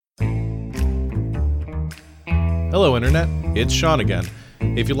Hello, Internet. It's Sean again.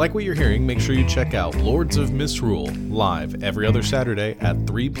 If you like what you're hearing, make sure you check out Lords of Misrule live every other Saturday at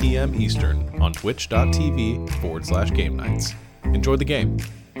 3 p.m. Eastern on twitch.tv/game nights. Enjoy the game.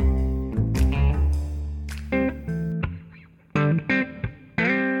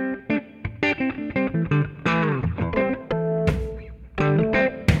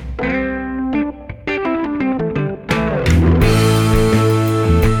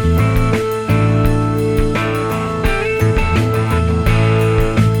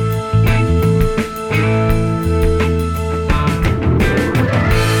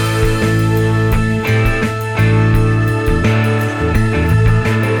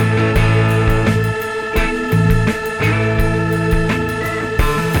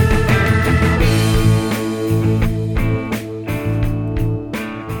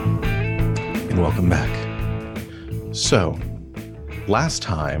 So, last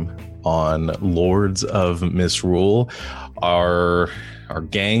time on Lords of Misrule, our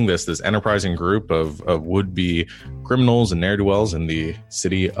gang, this enterprising group of would-be criminals and ne'er-do-wells in the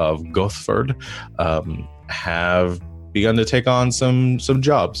city of Gothford have begun to take on some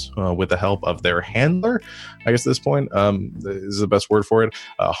jobs with the help of their handler. I guess at this point is the best word for it.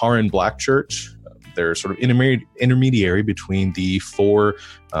 Haran Blackchurch. They're sort of intermediary between the four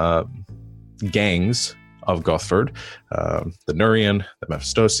gangs of Gothford, the Nurian, the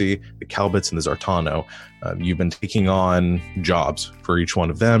Mephistosi, the Calbits, and the Zartano. You've been taking on jobs for each one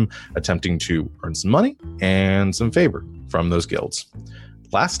of them, attempting to earn some money and some favor from those guilds.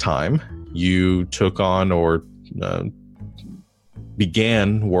 Last time, you took on or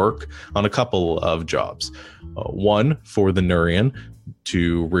began work on a couple of jobs. One for the Nurian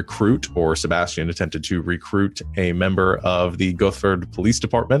to recruit, or Sebastian attempted to recruit a member of the Gothford Police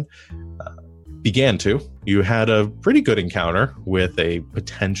Department. You had a pretty good encounter with a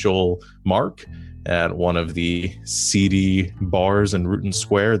potential mark at one of the seedy bars in Rutan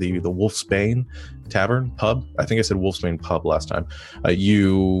Square, the Wolfsbane Tavern Pub. I think I said Wolfsbane Pub last time.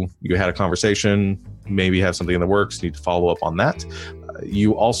 You had a conversation, maybe have something in the works, need to follow up on that.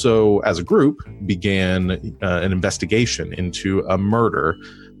 You also, as a group, began an investigation into a murder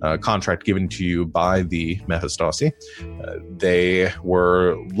contract given to you by the Mephistosi. They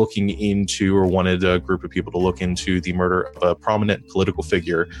were looking into, or wanted a group of people to look into, the murder of a prominent political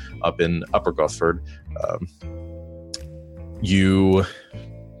figure up in Upper Gothford. I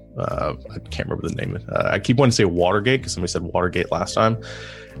can't remember the name. I keep wanting to say Watergate because somebody said Watergate last time,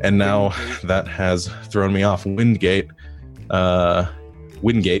 and now that has thrown me off. Windgate.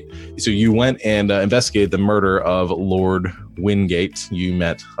 So you went and investigated the murder of Lord Wingate. You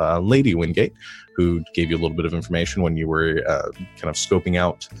met Lady Wingate, who gave you a little bit of information when you were kind of scoping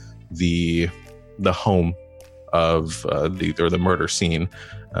out the home of the murder scene.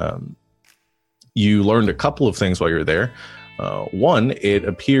 You learned a couple of things while you were there. One, it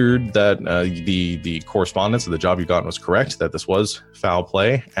appeared that the correspondence of the job you got was correct, that this was foul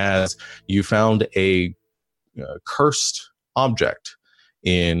play, as you found a cursed object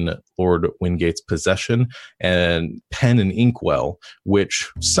in Lord Wingate's possession, and pen and inkwell, which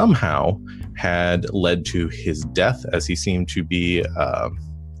somehow had led to his death, as he seemed to be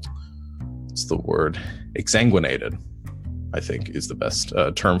exsanguinated, I think is the best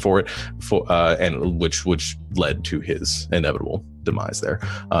term for it, and which led to his inevitable demise there.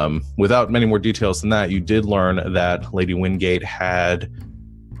 Without many more details than that, you did learn that Lady Wingate had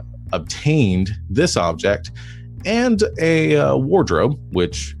obtained this object and a wardrobe,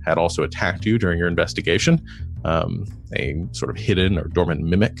 which had also attacked you during your investigation, a sort of hidden or dormant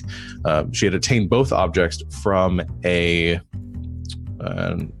mimic. She had obtained both objects from an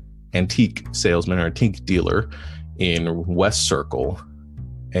antique salesman or antique dealer in West Circle,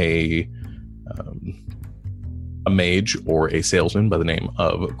 a mage or a salesman by the name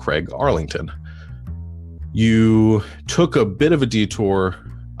of Craig Arlington. You took a bit of a detour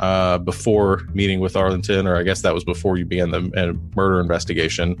before meeting with Arlington, or I guess that was before you began the murder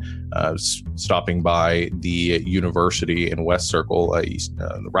investigation, stopping by the university in West Circle,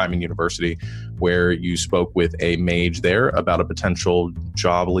 the Ryman University, where you spoke with a mage there about a potential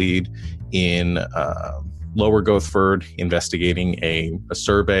job lead in Lower Gothford, investigating a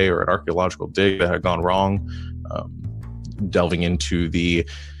survey or an archaeological dig that had gone wrong, delving into the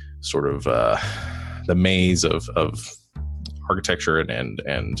sort of the maze of architecture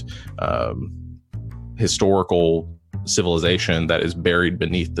and historical civilization that is buried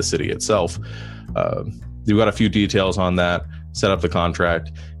beneath the city itself. You got a few details on that, set up the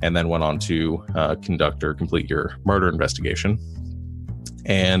contract, and then went on to complete your murder investigation.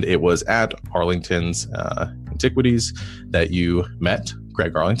 And it was at Arlington's Antiquities that you met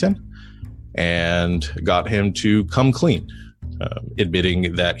Craig Arlington. and got him to come clean,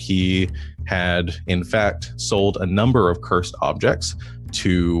 admitting that he had, in fact, sold a number of cursed objects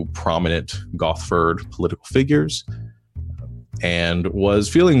to prominent Gothford political figures and was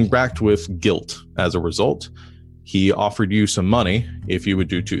feeling racked with guilt as a result. He offered you some money if you would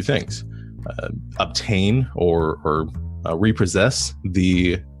do two things: obtain or repossess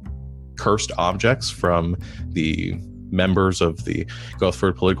the cursed objects from the members of the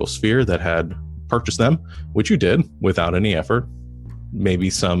Gothford political sphere that had purchased them, which you did without any effort. Maybe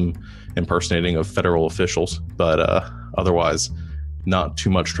some impersonating of federal officials, but otherwise not too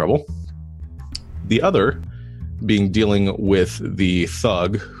much trouble. The other being dealing with the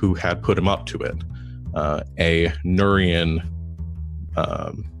thug who had put him up to it, a Nurian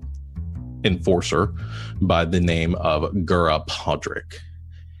enforcer by the name of Gura Podrick.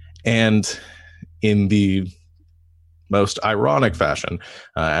 And in the most ironic fashion,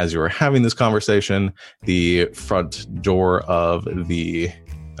 as you were having this conversation, the front door of the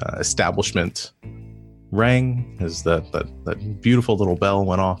establishment rang as that beautiful little bell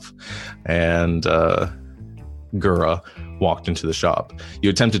went off, and Gura walked into the shop. You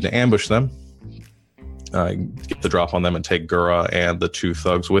attempted to ambush them, get the drop on them, and take Gura and the two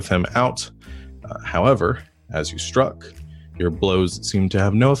thugs with him out. However, as you struck, your blows seemed to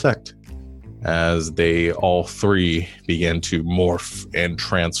have no effect, as they all three began to morph and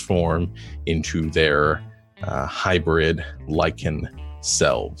transform into their hybrid lichen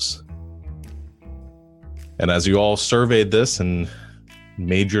selves. And as you all surveyed this and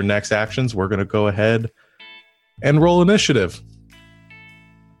made your next actions, we're going to go ahead and roll initiative.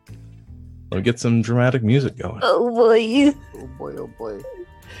 Let me get some dramatic music going. Oh boy. Oh boy, oh boy.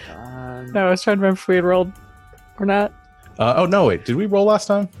 No, I was trying to remember if we had rolled or not. Oh, no, wait. Did we roll last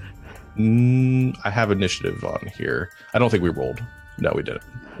time? I have initiative on here. I don't think we rolled. No, we didn't.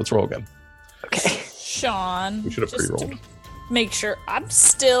 Let's roll again. Okay. Sean, We should have just pre-rolled. to make sure, I'm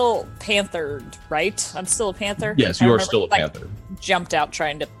still panthered, right? I'm still a panther? Yes, I you are remember, still a panther. Jumped out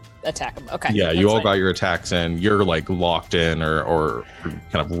trying to attack him. Okay. Yeah, you that's all fine. got your attacks in. You're like locked in or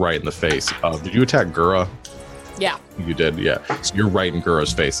kind of right in the face. Did you attack Gura? Yeah. You did, yeah. So you're right in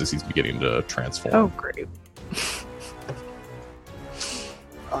Gura's face as he's beginning to transform. Oh, great.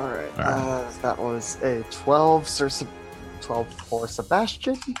 All right. That was a 12 for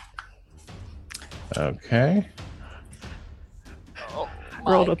Sebastian. Okay. Oh,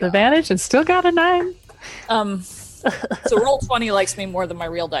 Rolled my with God. advantage and still got a 9. So roll 20 likes me more than my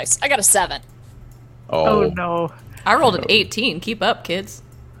real dice. I got a 7. Oh, no. I rolled an 18. Keep up, kids.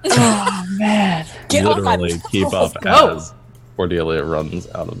 Oh, man. Get off my Literally keep up go. as Cordelia runs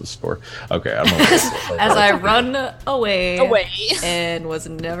out of the store. Okay, I'm gonna As I run away, Away. and was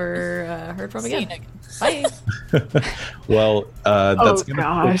never heard from Seen again. it. Bye. Well, that's Oh, gonna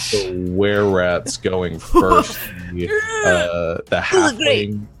gosh. put the were-rats going first. The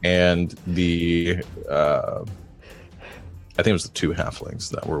halfling and the I think it was the two halflings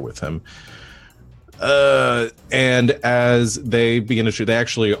that were with him. And as they begin to shoot, they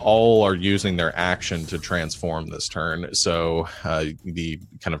actually all are using their action to transform this turn. So the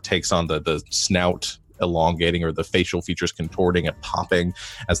kind of takes on the snout elongating or the facial features contorting and popping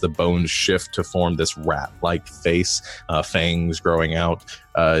as the bones shift to form this rat-like face, fangs growing out,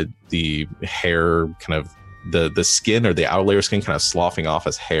 the hair kind of the skin or the outer layer skin kind of sloughing off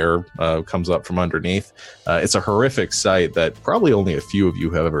as hair comes up from underneath. It's a horrific sight that probably only a few of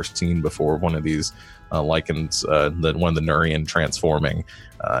you have ever seen before. One of these lichens, one of the Nurian transforming.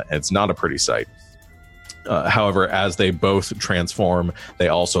 It's not a pretty sight. However, as they both transform, they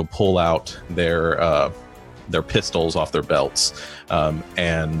also pull out their pistols off their belts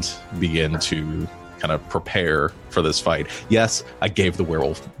and begin to kind of prepare for this fight. Yes, I gave the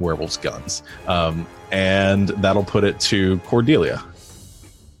werewolves guns. And that'll put it to Cordelia.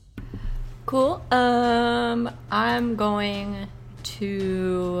 Cool. I'm going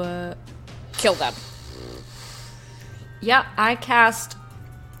to... Kill them. Yeah, I cast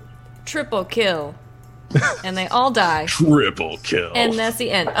triple kill. And they all die. Triple kill. And that's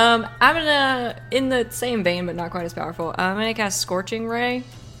the end. I'm gonna, in the same vein, but not quite as powerful, I'm gonna cast Scorching Ray.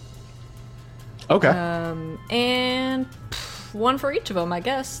 Okay. And one for each of them, I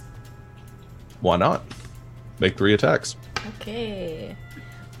guess. Why not? Make 3 attacks. Okay.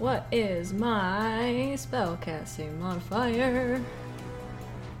 What is my spellcasting modifier?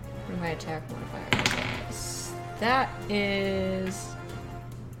 What is my attack modifier? That is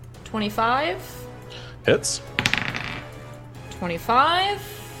 25. Hits. 25.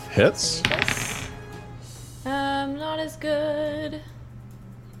 Hits. Yes. Not as good.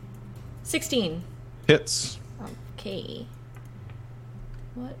 16. Hits. Okay.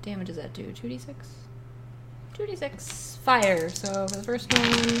 What damage does that do? 2d6? 2d6 fire. So for the first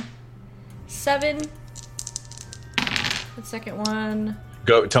one, 7. The second one.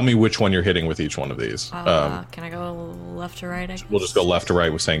 Go. Tell me which one you're hitting with each one of these. Can I go left to right? I guess? We'll just go left to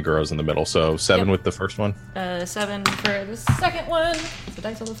right with saying Guro's in the middle. So 7 Yep. with the first one. 7 for the second one. The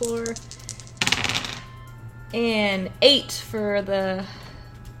dice on the floor. And 8 for the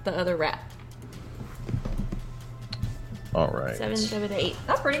other rat. All right. 7, 7, 8.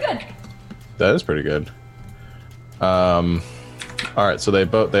 That's pretty good. That is pretty good. All right, so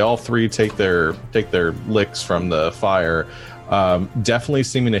they all three take their licks from the fire. Definitely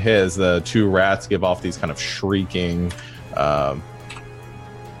seeming to hit as the 2 rats give off these kind of shrieking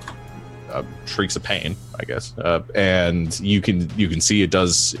shrieks of pain, I guess. And you can see it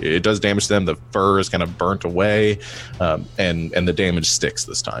does damage to them. The fur is kind of burnt away, and the damage sticks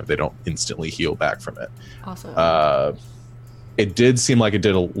this time. They don't instantly heal back from it. Awesome. It did seem like it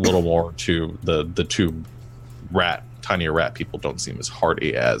did a little more to the 2 tinier rat people. Don't seem as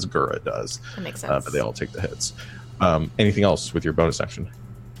hardy as Gura does. That makes sense. But they all take the hits. Anything else with your bonus action?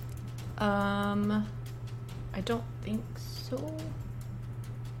 I don't think so.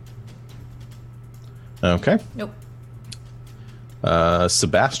 Okay. Nope.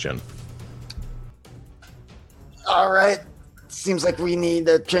 Sebastian. All right. Seems like we need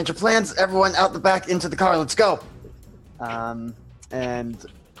a change of plans. Everyone out the back into the car. Let's go. And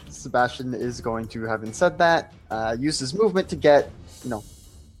Sebastian is going to, having said that, use his movement to get,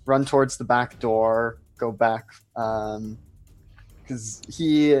 run towards the back door, go back, because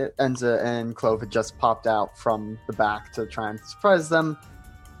he and Clove had just popped out from the back to try and surprise them,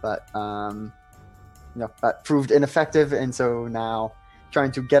 but that proved ineffective, and so now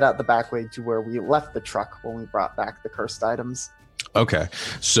trying to get out the back way to where we left the truck when we brought back the cursed items. Okay,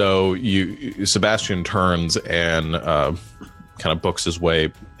 so Sebastian turns and kind of books his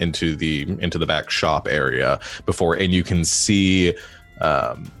way into the back shop area and you can see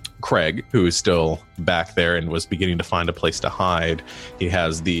Craig, who is still back there and was beginning to find a place to hide. He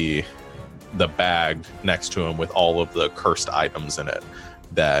has the bag next to him with all of the cursed items in it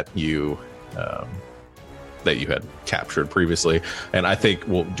that you had captured previously. And I think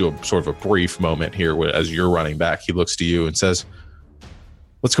we'll do a sort of a brief moment here where, as you're running back, he looks to you and says,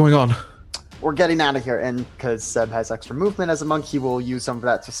 "What's going on?" We're getting out of here, and because Seb has extra movement as a monk, he will use some of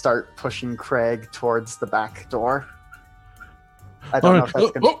that to start pushing Craig towards the back door. I don't know if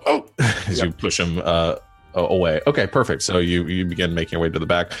that's going to... As you push him away. Okay, perfect. So you begin making your way to the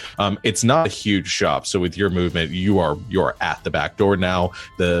back. It's not a huge shop, so with your movement, you are at the back door now.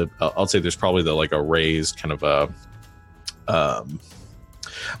 I'll say there's probably a raised kind of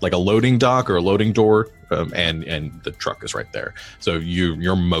like a loading dock or a loading door, and the truck is right there. So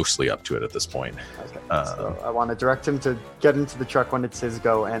you're mostly up to it at this point. Okay. So I want to direct him to get into the truck when it's his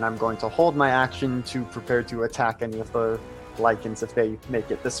go, and I'm going to hold my action to prepare to attack any of the Lycans if they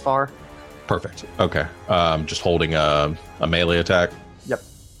make it this far. Perfect. Okay. Just holding a melee attack. Yep.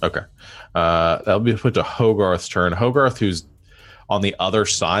 Okay. That'll be put to Hogarth's turn. Hogarth, who's on the other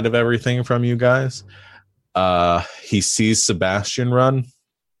side of everything from you guys, he sees Sebastian run.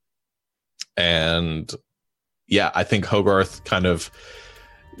 And yeah, I think Hogarth kind of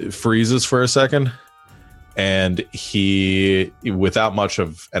freezes for a second, and he, without much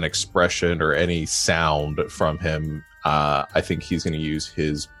of an expression or any sound from him, I think he's going to use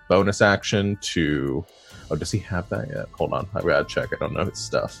his bonus action to... Oh, does he have that yet? Hold on. I've got to check. I don't know his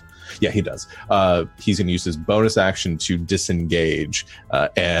stuff. Yeah, he does. He's going to use his bonus action to disengage,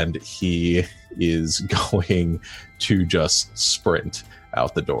 and he is going to just sprint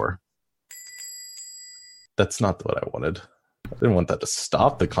out the door. That's not what I wanted. I didn't want that to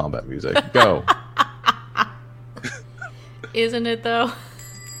stop the combat music. Go. Isn't it, though?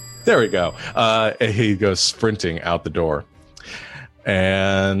 There we go. And he goes sprinting out the door.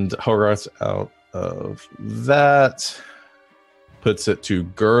 And Hogarth's out of that. Puts it to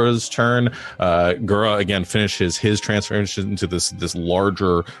Gura's turn. Gura again finishes his transformation into this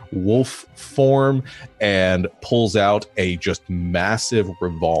larger wolf form and pulls out a just massive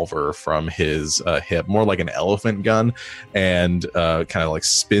revolver from his hip, more like an elephant gun, and kind of like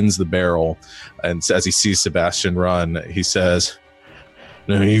spins the barrel. And as he sees Sebastian run, he says,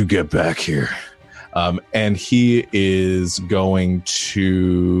 "No, you get back here." And he is going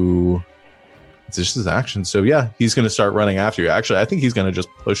to... It's just his action. So yeah, he's going to start running after you. Actually, I think he's going to just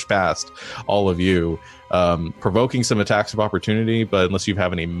push past all of you, provoking some attacks of opportunity. But unless you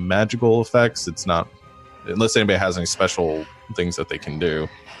have any magical effects, it's not... Unless anybody has any special things that they can do.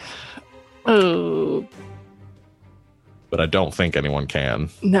 Oh. But I don't think anyone can.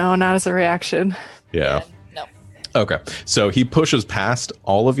 No, not as a reaction. Yeah. No. Okay, so he pushes past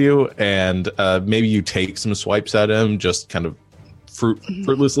all of you, and maybe you take some swipes at him, just kind of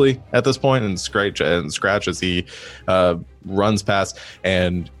fruitlessly at this point, and scratch as he runs past.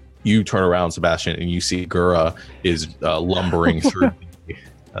 And you turn around, Sebastian, and you see Gura is lumbering through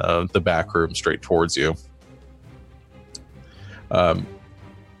the back room straight towards you.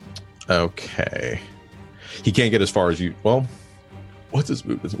 Okay, he can't get as far as you. Well, what's his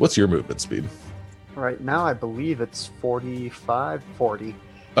movement? What's your movement speed? Right now, I believe it's 45, 40.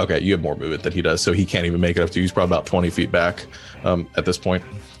 Okay, you have more movement than he does, so he can't even make it up to you. He's probably about 20 feet back at this point.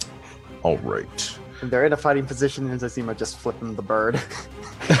 All right. And they're in a fighting position, and Zazima just flipping the bird.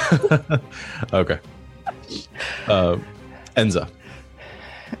 Okay. Enza.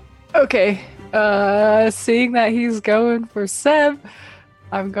 Okay. Seeing that he's going for Seb,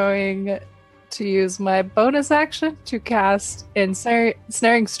 I'm going to use my bonus action to cast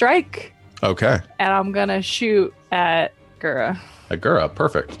Ensnaring Strike. Okay. And I'm going to shoot at Gura. Gura,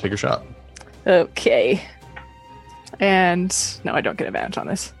 perfect. Take a shot. Okay. And no, I don't get advantage on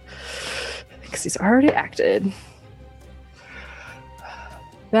this because he's already acted.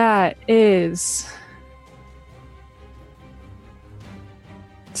 That is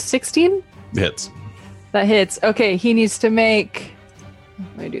 16? Hits. That hits. Okay, he needs to make...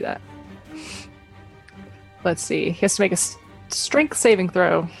 Let me do that. Let's see. He has to make a strength saving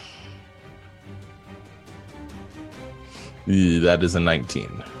throw. That is a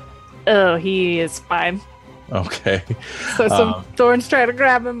 19. Oh, he is fine. Okay. So some thorns try to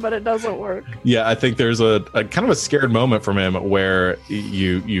grab him, but it doesn't work. Yeah, I think there's a kind of a scared moment from him where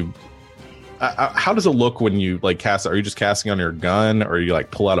you how does it look when you like cast? Are you just casting on your gun, or you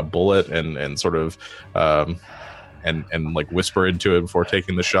like pull out a bullet and sort of and like whisper into it before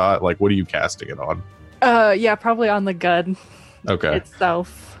taking the shot? Like, what are you casting it on? Yeah, probably on the gun. Okay.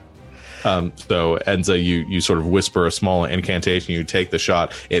 Itself. So Enza, you sort of whisper a small incantation, you take the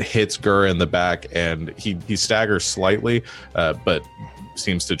shot, it hits Gura in the back, and he staggers slightly, but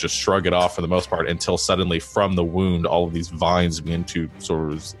seems to just shrug it off for the most part until suddenly from the wound, all of these vines begin to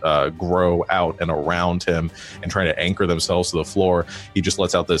sort of grow out and around him and trying to anchor themselves to the floor. He just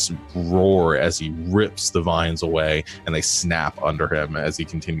lets out this roar as he rips the vines away, and they snap under him as he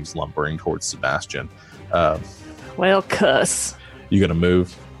continues lumbering towards Sebastian. Well, cuss. You gonna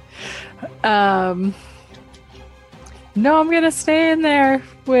move? No, I'm gonna stay in there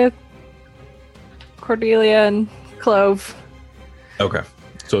with Cordelia and Clove. Okay,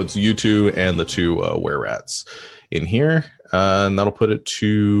 so it's you two and the two were-rats in here, and that'll put it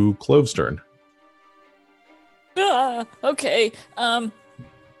to Clove's turn. Okay.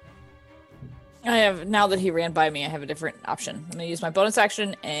 I have, now that he ran by me, I have a different option. I'm going to use my bonus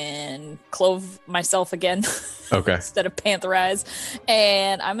action and clove myself again. Okay. Instead of pantherize.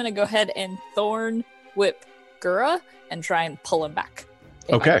 And I'm going to go ahead and thorn whip Gura and try and pull him back.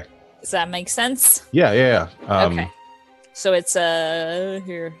 Okay. Does that make sense? Yeah. Okay. So it's,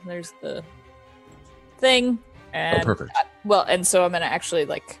 here, there's the thing. And, perfect. And so I'm going to actually,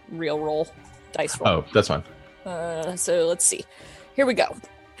 like, real roll, dice roll. Oh, that's fine. So let's see. Here we go.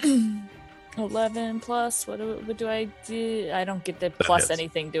 11 plus, what do I do? I don't get to plus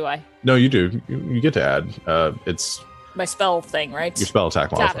anything, do I? No, you do. You get to add. It's my spell thing, right? Your spell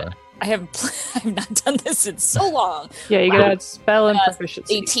attack modifier. I have not done this in so long. Yeah, you can add spell and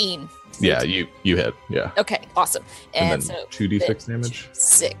proficiency. 18. Yeah, you hit. Yeah. Okay, awesome. And then so 2d6 damage.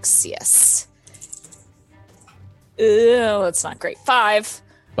 6, yes. That's not great. 5.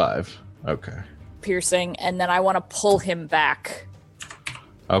 5. Okay. Piercing, and then I want to pull him back.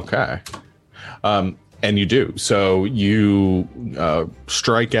 Okay. And you do. So you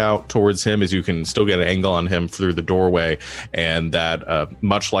strike out towards him as you can still get an angle on him through the doorway. And that,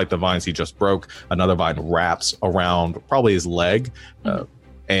 much like the vines he just broke, another vine wraps around probably his leg.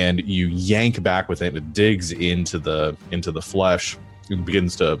 And you yank back with it. It digs into the flesh and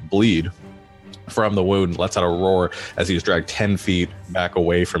begins to bleed from the wound, lets out a roar as he's dragged 10 feet back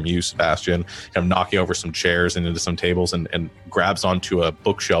away from you, Sebastian, kind of knocking over some chairs and into some tables, and grabs onto a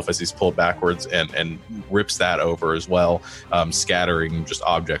bookshelf as he's pulled backwards and rips that over as well, scattering just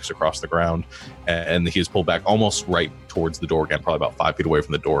objects across the ground. And he's pulled back almost right towards the door again, probably about 5 feet away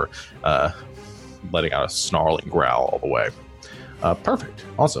from the door, letting out a snarling growl all the way. Perfect.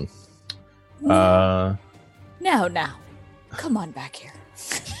 Awesome. Now, come on back here.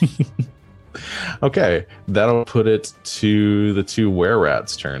 Okay, that'll put it to the two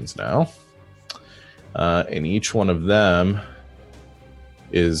were-rats' turns now. And each one of them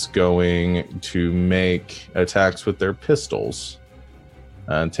is going to make attacks with their pistols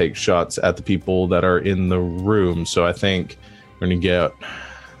and take shots at the people that are in the room. So I think we're going to get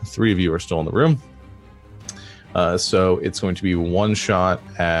 3 of you are still in the room. So it's going to be one shot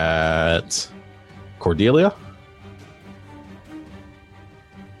at Cordelia.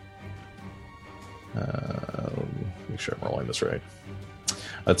 Make sure I'm rolling this right.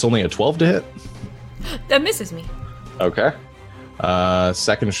 It's only a 12 to hit. That misses me. Okay.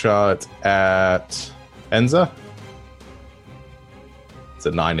 Second shot at Enza. It's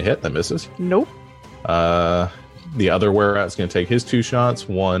a 9 to hit. That misses. Nope. The other were-rat's going to take his 2 shots.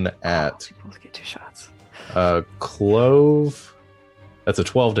 One at You both get 2 shots. Clove. That's a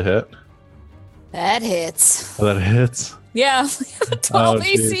 12 to hit. That hits. That hits. Yeah, we have a 12 Oh,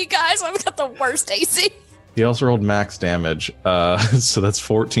 AC, guys. I've got the worst AC. He also rolled max damage. So that's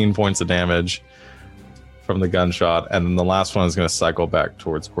 14 points of damage from the gunshot. And then the last one is going to cycle back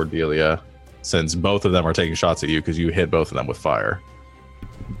towards Cordelia, since both of them are taking shots at you because you hit both of them with fire.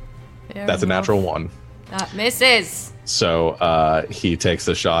 Fair That's a enough. natural 1. That misses. So he takes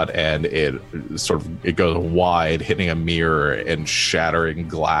the shot, and it goes wide, hitting a mirror and shattering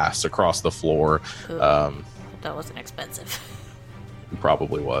glass across the floor. Ugh. That wasn't expensive. It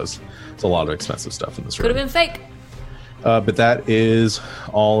probably was. It's a lot of expensive stuff in this Could have room. been fake. But that is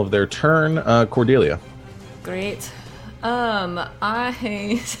all of their turn. Cordelia. Great.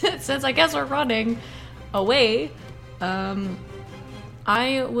 I since I guess we're running away,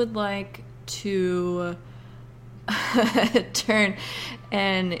 I would like to turn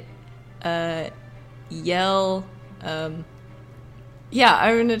and yell. Yeah,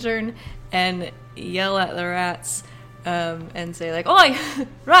 I'm gonna turn and yell at the rats and say like, "Oi,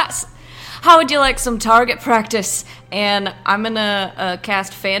 rats! How would you like some target practice?" And I'm gonna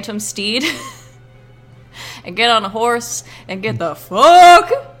cast Phantom Steed and get on a horse and get the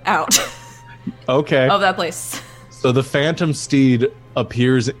fuck out Okay. of that place. So the Phantom Steed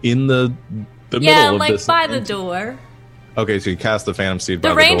appears in the middle Yeah, of like this. by the door. Okay, so you cast the Phantom Steed by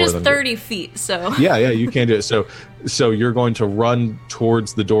The the range door. is then 30 feet, so Yeah, you can do it. So you're going to run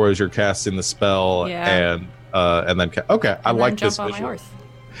towards the door as you're casting the spell, Yeah. and then okay, I and like then this jump on my visual. horse.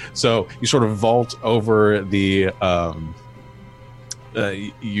 So you sort of vault over the.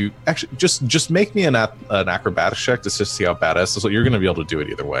 You actually just make me an acrobatics check to just see how badass. So you're going to be able to do it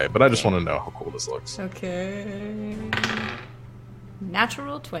either way, but I just want to know how cool this looks. Okay.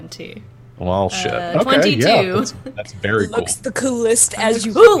 Natural 20. Well, shit. Okay, 22. yeah, that's very cool. Looks the coolest as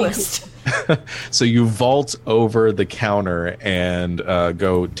you Coolest. So you vault over the counter and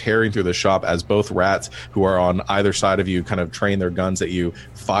go tearing through the shop as both rats who are on either side of you kind of train their guns at you,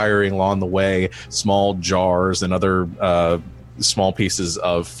 firing along the way. Small jars and other small pieces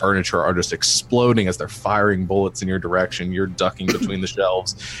of furniture are just exploding as they're firing bullets in your direction. You're ducking between the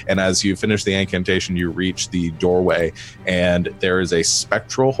shelves, and as you finish the incantation, you reach the doorway, and there is a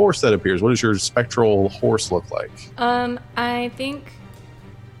spectral horse that appears. What does your spectral horse look like? I think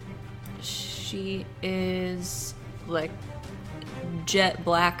she is like jet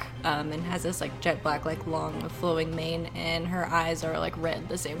black, and has this like jet black, like long flowing mane, and her eyes are like red,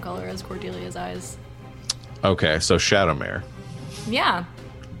 the same color as Cordelia's eyes. Okay, so Shadowmare. Yeah.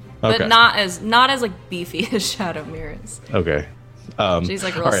 But Okay. not as like beefy as Shadowmere is. Okay. She's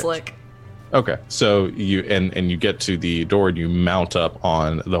like real all right. slick. Okay, so you and you get to the door and you mount up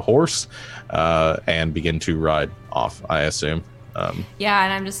on the horse and begin to ride off, I assume. Yeah,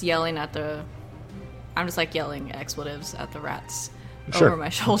 and I'm just yelling yelling expletives at the rats Sure. over my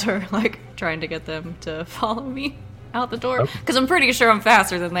shoulder, like trying to get them to follow me out the door. Okay. Because I'm pretty sure I'm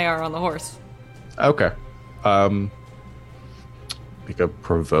faster than they are on the horse. Okay. Make a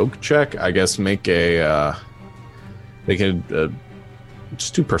provoke check. I guess make a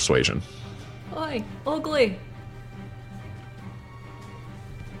just do persuasion. Oi, ugly.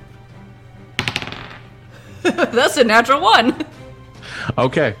 That's a natural 1.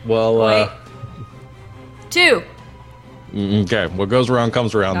 Okay, well, Wait. 2. okay, what goes around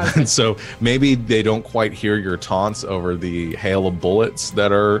comes around. Okay. Then. So maybe they don't quite hear your taunts over the hail of bullets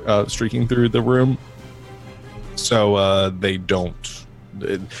that are streaking through the room. So they don't.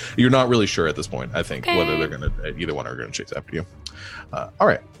 You're not really sure at this point, I think, Okay. whether they're going to, either one are going to chase after you. All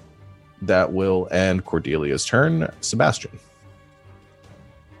right. That will end Cordelia's turn. Sebastian.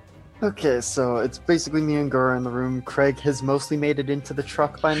 Okay, so it's basically me and Gura in the room. Craig has mostly made it into the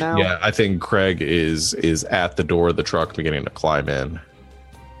truck by now. Yeah, I think Craig is at the door of the truck beginning to climb in.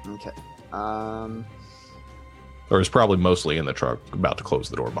 Okay. Or is probably mostly in the truck, about to close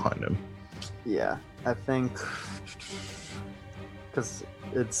the door behind him. Yeah, I think because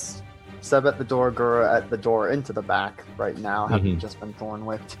it's Seb at the door, Gura at the door into the back right now, having just been thorn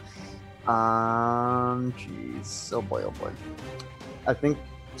whipped. Jeez, oh boy, oh boy. I think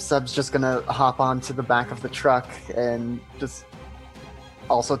Seb's just gonna hop onto the back of the truck and just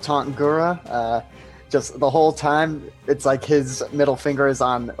also taunt Gura. just the whole time, it's like his middle finger is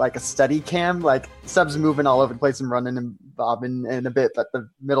on like a steady cam. Like Seb's moving all over the place and running and bobbing in a bit, but the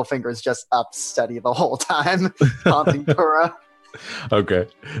middle finger is just up steady the whole time, taunting Kura. Okay,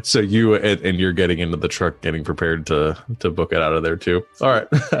 so you and you're getting into the truck, getting prepared to book it out of there too. All right,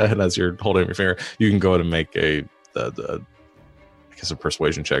 and as you're holding your finger, you can go ahead and make a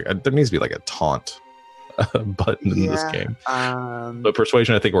persuasion check. There needs to be like a taunt button in this game. But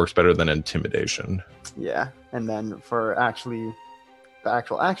persuasion, I think, works better than intimidation. Yeah, and then for the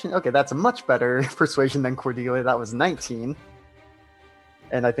actual action, okay, that's a much better persuasion than Cordelia. That was 19.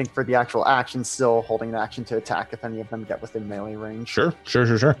 And I think for the actual action, still holding an action to attack if any of them get within melee range. Sure.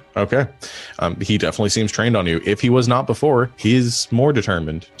 Okay. He definitely seems trained on you. If he was not before, he's more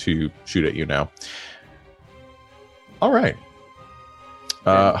determined to shoot at you now. All right.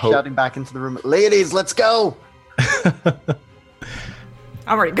 Shouting back into the room, ladies, let's go! I'm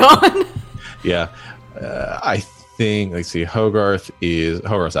already gone. Yeah. I think, let's see, Hogarth's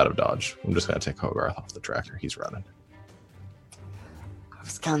out of dodge. I'm just going to take Hogarth off the tracker. He's running. I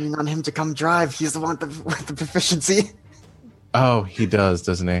was counting on him to come drive. He's the one with the proficiency. Oh, he does,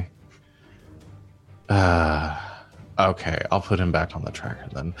 doesn't he? Okay, I'll put him back on the tracker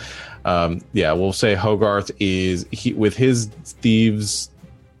then. Yeah, we'll say Hogarth is with his thieves,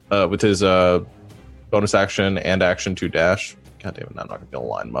 with his bonus action and action to dash. God damn it, I'm not going to be able to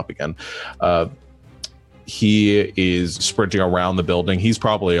line him up again. He is sprinting around the building. He's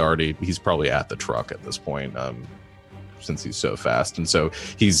probably at the truck at this point. Since he's so fast, and so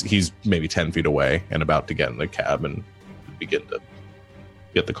he's maybe 10 feet away and about to get in the cab and begin to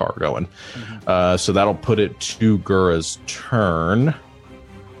get the car going. Mm-hmm. So that'll put it to Gura's turn,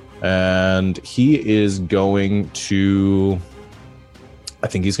 and he is going to, I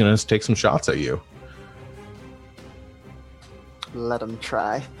think he's going to take some shots at you. Let him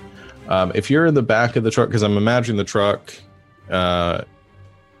try. If you're in the back of the truck, because I'm imagining the truck,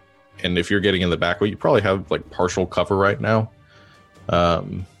 and if you're getting in the back, well, you probably have like partial cover right now.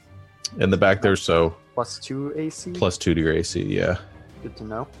 In the back there, so +2 AC. +2 to your AC, yeah. Good to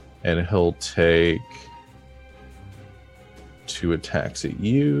know. And he'll take 2 attacks at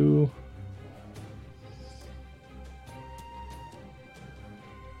you.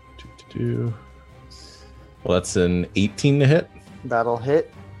 Well, that's an 18 to hit. That'll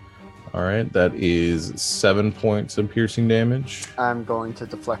hit. All right, that is 7 points of piercing damage. I'm going to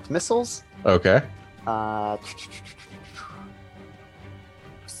deflect missiles. Okay.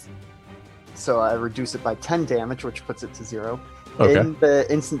 So I reduce it by 10 damage, which puts it to 0. Okay. In the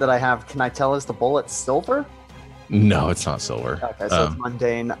instant that I have, can I tell is the bullet silver? No, it's not silver. Okay, so it's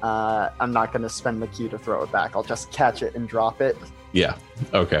mundane. I'm not going to spend the Q to throw it back. I'll just catch it and drop it. Yeah.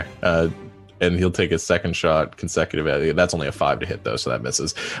 Okay. And he'll take a second shot consecutive. That's only a 5 to hit, though, so that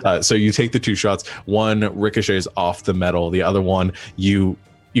misses. So you take the 2 shots. One ricochets off the metal. The other one, you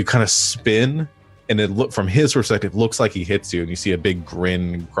kind of spin, and from his perspective, looks like he hits you, and you see a big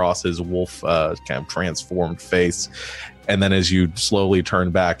grin across his wolf kind of transformed face. And then as you slowly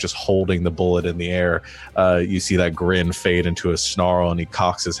turn back, just holding the bullet in the air, you see that grin fade into a snarl, and he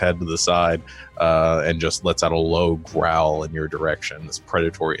cocks his head to the side and just lets out a low growl in your direction, this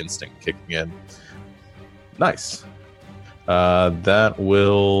predatory instinct kicking in. Nice. That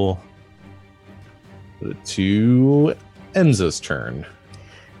will put it to Enza's turn.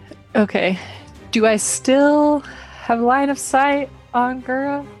 Okay. Do I still have line of sight on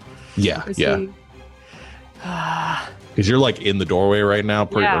Gura? Yeah, yeah. Because you're like in the doorway right now,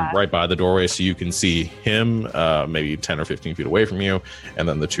 right by the doorway, so you can see him maybe 10 or 15 feet away from you, and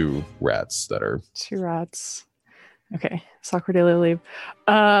then the 2 rats that are... 2 rats. Okay, saw Cordelia leave.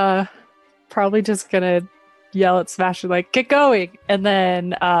 Probably just gonna yell at Sebastian, like, get going! And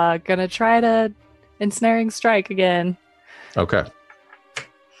then gonna try to ensnaring strike again. Okay.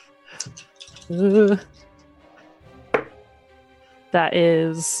 That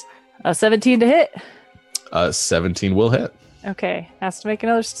is a 17 to hit. 17 will hit. Okay, has to make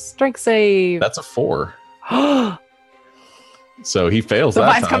another strength save. That's a 4. So he fails the that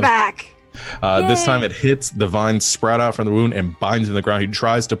vines time. come back. This time it hits, the vines sprout out from the wound and binds in the ground. He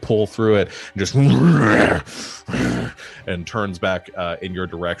tries to pull through it and just and turns back in your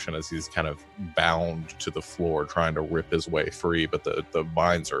direction as he's kind of bound to the floor, trying to rip his way free. But the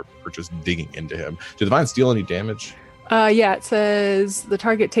vines are just digging into him. Do the vines deal any damage? Yeah, it says the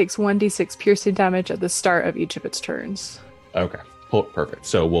target takes 1d6 piercing damage at the start of each of its turns. Okay, perfect.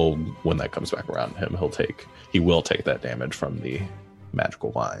 So when that comes back around, he will take that damage from the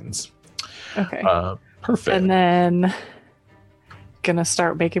magical vines. Okay. Perfect. And then gonna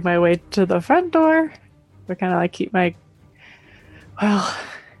start making my way to the front door. But kind of like keep my, gonna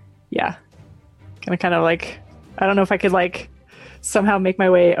gonna kind of like, I don't know if I could like somehow make my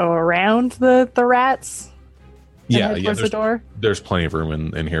way around the rats. And head towards the door. There's plenty of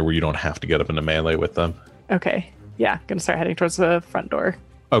room in here where you don't have to get up into melee with them. Okay. Yeah, gonna start heading towards the front door.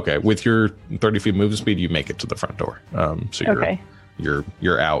 Okay, with your 30 feet movement speed, you make it to the front door. So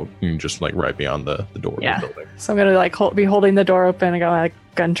you're out. You're just like right beyond the door Yeah. of the building. So I'm gonna like be holding the door open and go like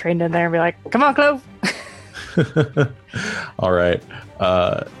gun trained in there and be like, "Come on, Clove." All right.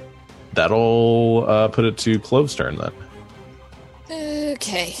 That'll put it to Clove's turn then.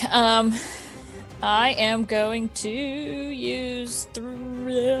 Okay. I am going to use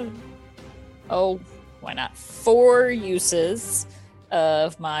why not? 4 uses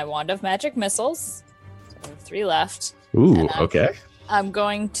of my Wand of Magic Missiles. So I have 3 left. Ooh, okay. I'm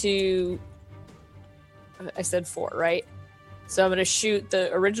going to. I said 4, right? So I'm going to shoot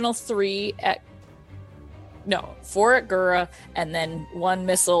the original 3 at. No, 4 at Gura, and then 1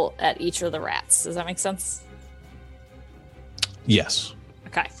 missile at each of the rats. Does that make sense? Yes.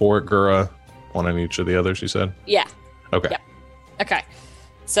 Okay. 4 at Gura, 1 on each of the others, you said? Yeah. Okay. Yeah. Okay.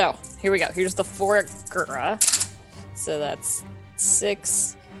 So here we go. Here's the 4 at Gura. So that's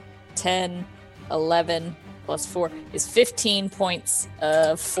 6, 10, 11 plus 4 is 15 points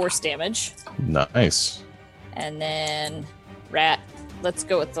of force damage. Nice. And then rat, let's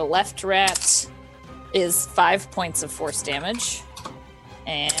go with the left rat, is 5 points of force damage.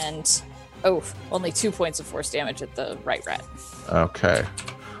 And, only 2 points of force damage at the right rat. Okay.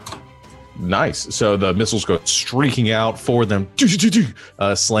 Nice. So the missiles go streaking out for them,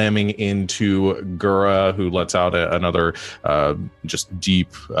 slamming into Gura, who lets out another just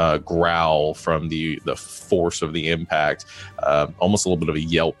deep growl from the force of the impact. Almost a little bit of a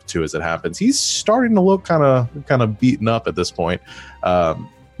yelp too as it happens. He's starting to look kind of beaten up at this point.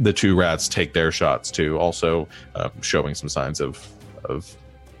 The 2 rats take their shots too, also showing some signs of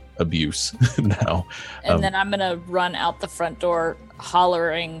abuse now. And then I'm gonna run out the front door,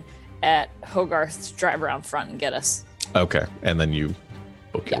 hollering at Hogarth to drive around front and get us. Okay, and then you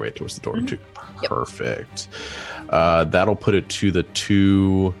book your way towards the door too. Yep. Perfect. That'll put it to the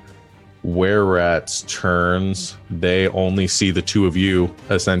 2 were-rats' turns. They only see the 2 of you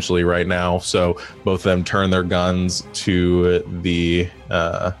essentially right now, so both of them turn their guns to the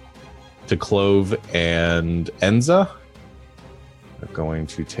to Clove and Enza. They're going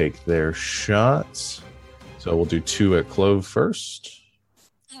to take their shots. So we'll do 2 at Clove first.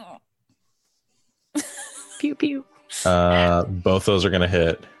 Pew pew. Both those are going to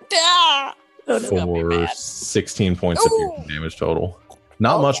hit for 16 points of piercing damage total.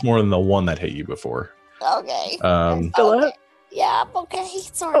 Not much more than the one that hit you before. Okay. Still up? Yeah, okay.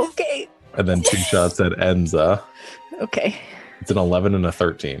 Sort of. Okay. And then 2 shots at Enza. Okay. It's an 11 and a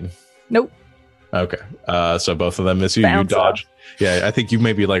 13. Nope. Okay. So both of them miss you. Bounce You dodge. off. Yeah, I think you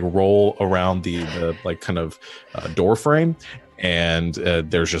maybe like roll around the like kind of door frame, and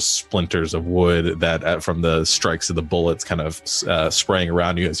there's just splinters of wood that from the strikes of the bullets kind of spraying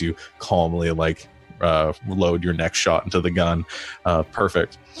around you as you calmly like load your next shot into the gun.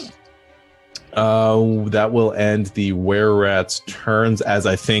 Perfect. That will end the were-rats' turns, as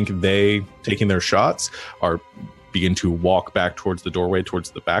I think they, taking their shots, begin to walk back towards the doorway,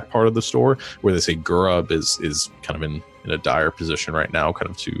 towards the back part of the store, where they say Gurub is kind of in a dire position right now, kind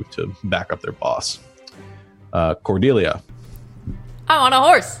of to back up their boss. Cordelia. I'm on a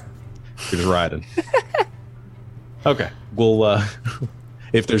horse. You're just riding. Okay. We'll,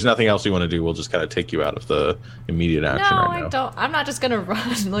 if there's nothing else you want to do, we'll just kind of take you out of the immediate action right now. No, I don't. I'm not just going to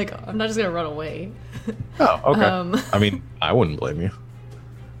run. Like, I'm not just going to run away. Oh, okay. I mean, I wouldn't blame you.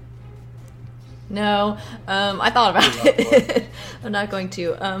 No, I thought about it. I'm not going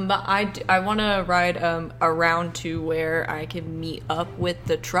to. But I want to ride around to where I can meet up with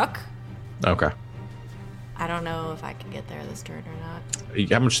the truck. Okay. I don't know if I can get there this turn or not.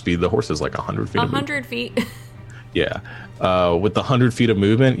 How much speed? The horse is like 100 feet. 100 feet. Yeah. With the 100 feet of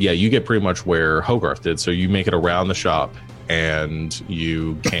movement, yeah, you get pretty much where Hogarth did. So you make it around the shop, and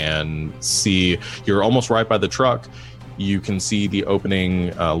you can see, you're almost right by the truck. You can see the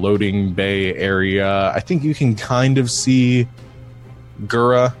opening loading bay area. I think you can kind of see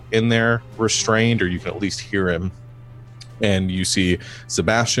Gura in there restrained, or you can at least hear him. And you see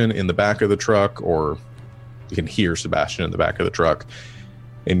Sebastian in the back of the truck, or you can hear Sebastian in the back of the truck.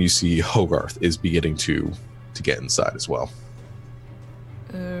 And you see Hogarth is beginning to get inside as well.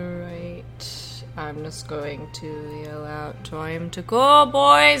 Alright. I'm just going to yell out, time to go,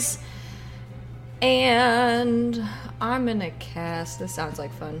 boys! And I'm gonna cast, this sounds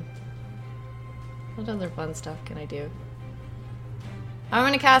like fun. What other fun stuff can I do? I'm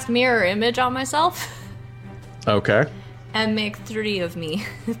gonna cast Mirror Image on myself. Okay. And make 3 of me.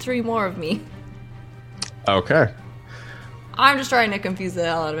 3 more of me. Okay. I'm just trying to confuse the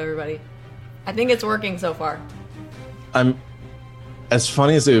hell out of everybody. I think it's working so far. I'm as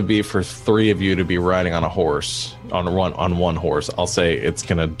funny as it would be for three of you to be riding on a horse on one horse. I'll say it's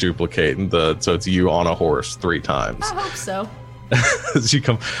gonna duplicate so it's you on a horse 3 times. I hope so. As you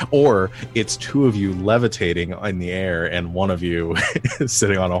come, or it's 2 of you levitating in the air and 1 of you is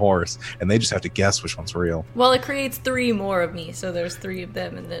sitting on a horse, and they just have to guess which one's real. Well, it creates 3 more of me, so there's 3 of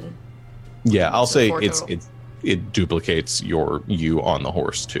them, and then Yeah, I'll So say 4 total. it duplicates you on the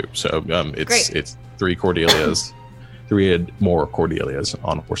horse too. So Great. it's 3 Cordelias, 3 more Cordelias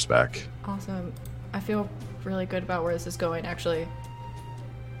on horseback. awesome. I feel really good about where this is going. Actually,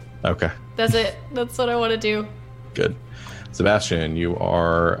 Okay, that's it. That's what I want to do. good. Sebastian, you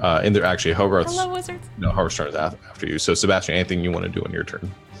are in there. Actually, Hogarth's Hello, wizards. no, Hogarth's turn is after you. So Sebastian, anything you want to do on your turn?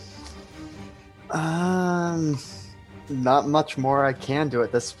 Not much more I can do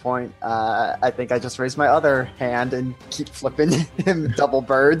at this point. I think I just raise my other hand and keep flipping him double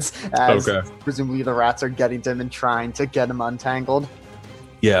birds as Okay. presumably the rats are getting to him and trying to get him untangled.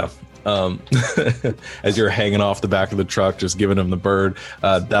 Yeah. As you're hanging off the back of the truck, just giving him the bird,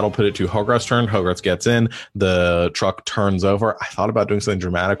 that'll put it to Hogarth's turn. Hogarth gets in, the truck turns over. I thought about doing something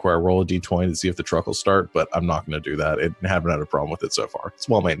dramatic where I roll a d20 to see if the truck will start, but I'm not going to do that. I haven't had a problem with it so far. It's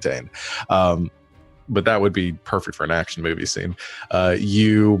well maintained. But that would be perfect for an action movie scene.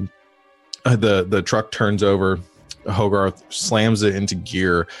 The truck turns over, Hogarth slams it into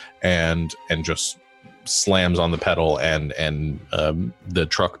gear and just slams on the pedal, and the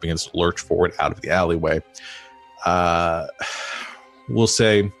truck begins to lurch forward out of the alleyway. We'll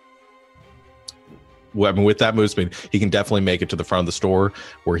say, with that move speed, he can definitely make it to the front of the store,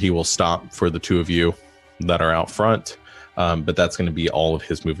 where he will stop for the 2 of you that are out front. But that's going to be all of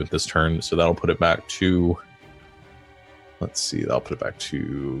his movement this turn. So that'll put it back to, let's see, that'll put it back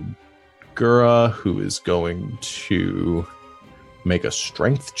to Gura, who is going to make a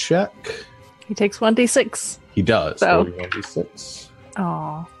strength check. He takes 1d6. He does. So- 1d6.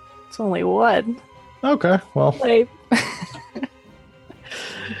 Oh, it's only 1. Okay, well, Like,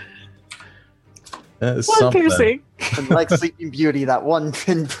 that is 1 something. piercing. And like Sleeping Beauty, that one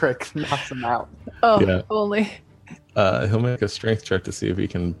pinprick knocks him out. Oh, Yeah. only. He'll make a strength check to see if he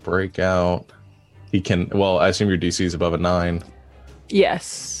can break out. He can. Well, I assume your DC is above a 9.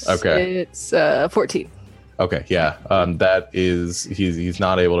 Yes. Okay. It's 14. Okay, yeah. That is, he's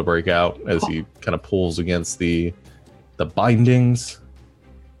not able to break out as he kind of pulls against the bindings.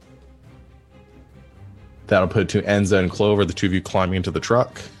 That'll put it to Enza and Clover, the 2 of you climbing into the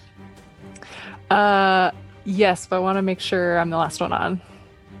truck. Yes, but I want to make sure I'm the last one on.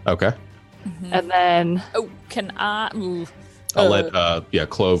 Okay. And then Oh, can I? Ooh. I'll let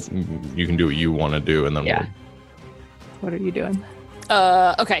Clove, you can do what you want to do, and then Yeah. what are you doing?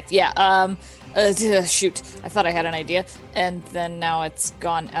 Okay, yeah. Shoot, I thought I had an idea, and then now it's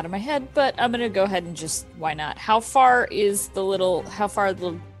gone out of my head. But I'm gonna go ahead and just why not? How far are the little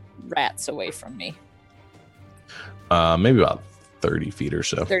rats away from me? maybe about 30 feet or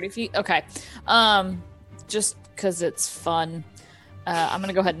so. 30 feet. Okay. Just because it's fun, I'm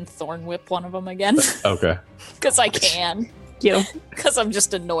gonna go ahead and thorn whip one of them again Okay. because I can. You. Because I'm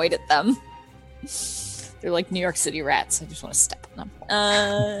just annoyed at them. They're like New York City rats. I just want to step on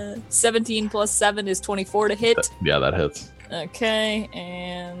them. 17 plus 7 is 24 to hit. Yeah, that hits. Okay,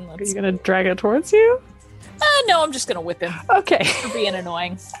 and Are let's. you gonna drag it towards you? No, I'm just gonna whip him Okay. for being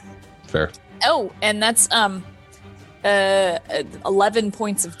annoying. Fair. Oh, and that's 11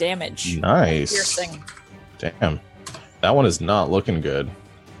 points of damage. Nice. Piercing. Damn. That one is not looking good.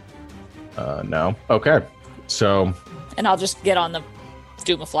 No. Okay. So, And I'll just get on the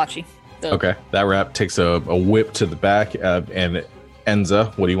Doomaflachi. okay. That rat takes a whip to the back. And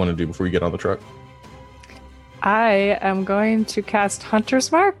Enza, what do you want to do before you get on the truck? I am going to cast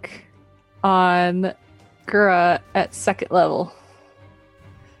Hunter's Mark on Gura at 2nd level.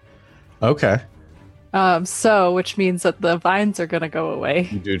 Okay. Which means that the vines are gonna go away.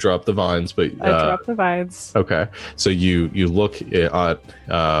 You do drop the vines, but I drop the vines. okay. So you look at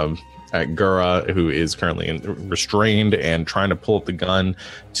Gura, who is currently restrained and trying to pull up the gun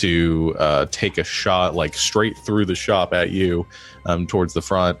to take a shot, like straight through the shop at you, towards the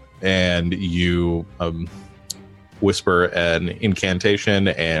front, and you whisper an incantation,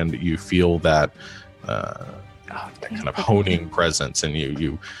 and you feel that kind of honing presence, and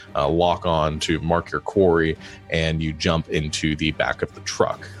you lock on to mark your quarry, and you jump into the back of the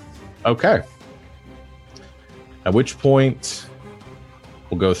truck. Okay. At which point,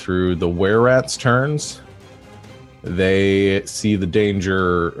 we'll go through the were-rats' turns. They see the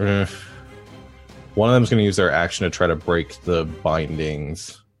danger. One of them is going to use their action to try to break the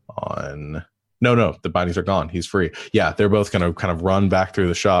bindings on No, the bindings are gone. He's free. Yeah, they're both going to kind of run back through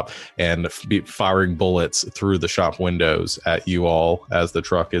the shop and be firing bullets through the shop windows at you all as the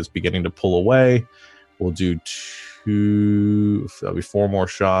truck is beginning to pull away. We'll do there'll be 4 more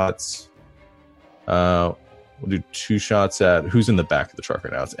shots. We'll do 2 shots at who's in the back of the truck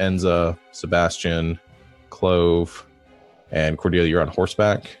right now. It's Enza, Sebastian, Clove, and Cordelia. You're on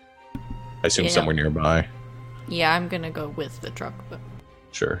horseback. I assume somewhere nearby. Yeah, I'm gonna go with the truck, but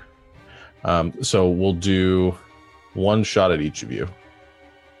Sure. So we'll do 1 shot at each of you.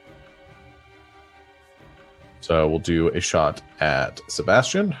 So we'll do a shot at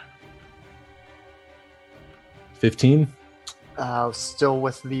Sebastian. 15. Still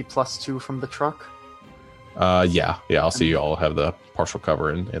with the +2 from the truck. Yeah. I'll see you all have the partial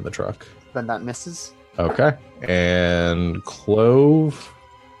cover in the truck. Then that misses. Okay. And Clove.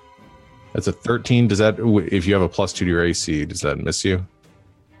 That's a 13. Does that, if you have a +2 to your AC, does that miss you?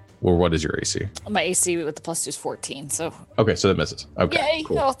 Or what is your AC? My AC with the +2 is 14, so. Okay, so that misses. Okay. Yay!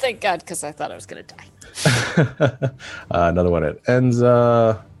 Cool. Oh, thank God, because I thought I was going to die. Another one at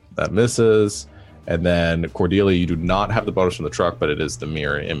Enza. That misses. And then Cordelia, you do not have the bonus from the truck, but it is the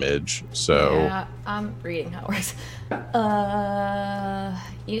mirror image. So yeah, I'm reading how it works.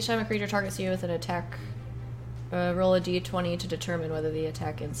 Each time a creature targets you with an attack, roll a d20 to determine whether the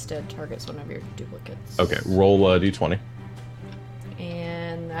attack instead targets one of your duplicates. okay, roll a d20.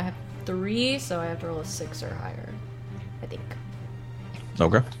 And I have 3, so I have to roll a 6 or higher, I think.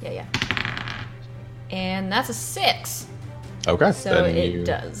 Okay. Yeah. And that's a 6. Okay. So then it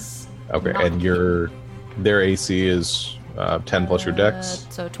does. Okay, not and their AC is 10 plus your dex.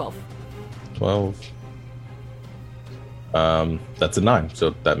 So 12. 12. That's a 9, so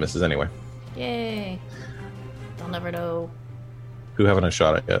that misses anyway. Yay. They'll never know. Who haven't I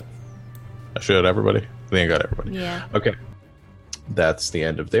shot at yet? I shot at everybody? I think I got everybody. Yeah. Okay. That's the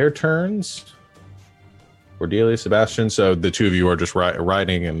end of their turns. Cordelia, Sebastian. So the 2 of you are just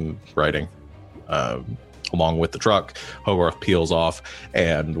riding and riding along with the truck. Hogarth peels off,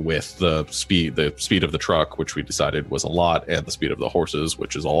 and with the speed of the truck, which we decided was a lot, and the speed of the horses,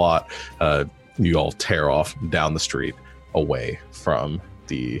 which is a lot, you all tear off down the street away from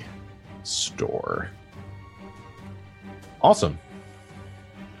the store. Awesome.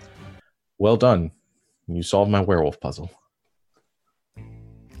 Well done. You solved my werewolf puzzle.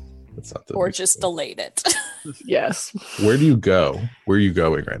 That's not the Or just delayed it. Yes. Where do you go? Where are you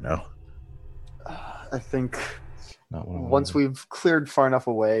going right now? I think Not what I wanted. once we've cleared far enough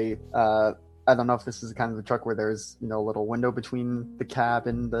away, I don't know if this is the kind of a truck where there's a little window between the cab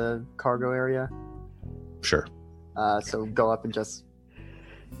and the cargo area. Sure. So go up and just,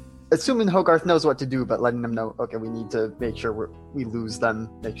 assuming Hogarth knows what to do, but letting them know, okay, we need to make sure we lose them,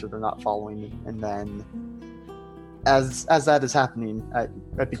 make sure they're not following me, and then as that is happening, I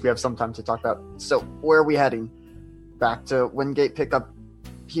think we have some time to talk about. So where are we heading? Back to Wingate, pick up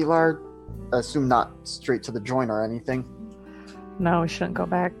Pilar. Assume not straight to the joint or anything. No, we shouldn't go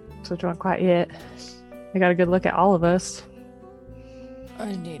back to the joint quite yet. I got a good look at all of us.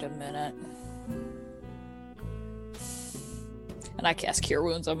 I need a minute. And I cast Cure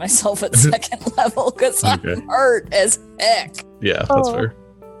Wounds on myself at 2nd level because Okay. I'm hurt as heck. Yeah, that's Oh. fair.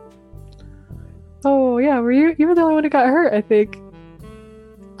 Oh yeah, were you were the only one who got hurt, I think.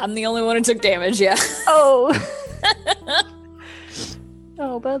 I'm the only one who took damage, yeah. Oh.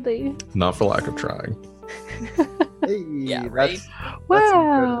 Oh, buddy. Not for lack of trying. Hey, Yeah, right. that's some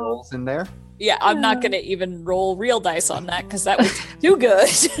good Wow. rolls in there. Yeah, I'm not going to even roll real dice on that because that was too good.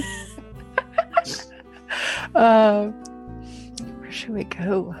 Where should we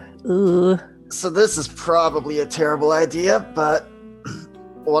go? Ugh. So this is probably a terrible idea, but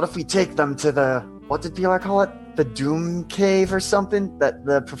what if we take them to the, what did Pilar call it? The Doom Cave or something that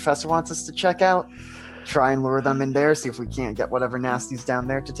the professor wants us to check out? Try and lure them in there, see if we can't get whatever nasties down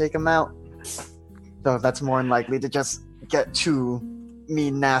there to take them out. Though that's more than likely to just get 2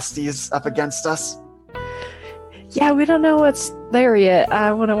 mean nasties up against us. Yeah, we don't know what's there yet.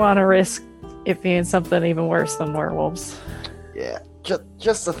 I wouldn't want to risk it being something even worse than werewolves. Yeah,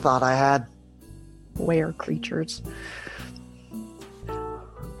 just a thought I had. Were creatures.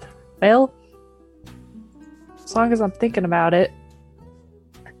 Well, as long as I'm thinking about it,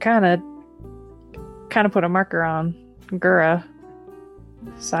 I kind of put a marker on Gura.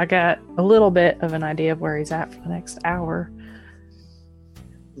 So I got a little bit of an idea of where he's at for the next hour.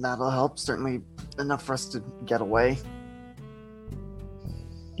 That'll help. Certainly enough for us to get away.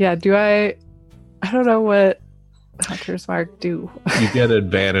 Yeah, I don't know what Hunter's Mark do? You get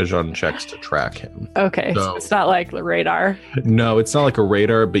advantage on checks to track him. Okay, so it's not like the radar. No, it's not like a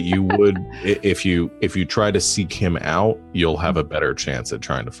radar, but you would if you try to seek him out, you'll have a better chance at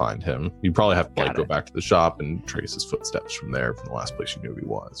trying to find him. You probably have to go back to the shop and trace his footsteps from there, from the last place you knew he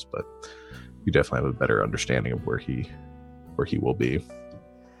was. But you definitely have a better understanding of where he will be.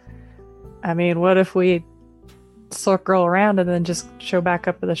 I mean, what if we circle around and then just show back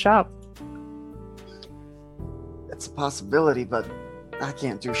up at the shop? It's a possibility, but I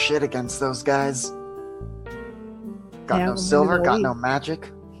can't do shit against those guys. Got no silver, got no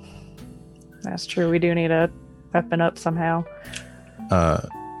magic. That's true. We do need a weapon up somehow.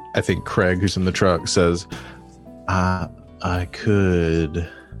 I think Craig, who's in the truck, says, I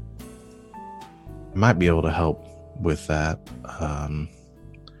might be able to help with that.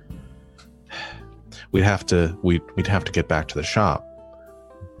 We'd have to get back to the shop,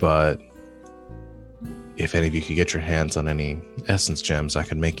 but if any of you could get your hands on any essence gems, I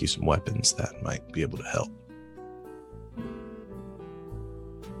could make you some weapons that might be able to help.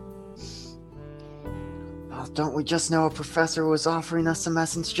 Well, don't we just know a professor was offering us some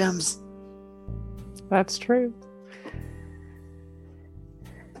essence gems? That's true.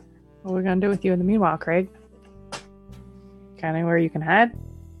 What are we gonna do with you in the meanwhile, Craig? Got anywhere you can hide?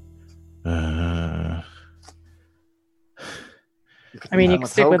 I mean, you can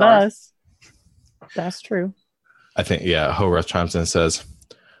stick with us. That's true. I think, yeah, Hogarth chimes in and says,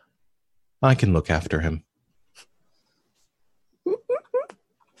 I can look after him.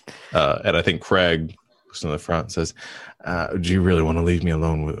 And I think Craig, who's in the front, says, do you really want to leave me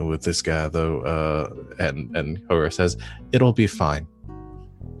alone with this guy, though? And Hogarth says, it'll be fine.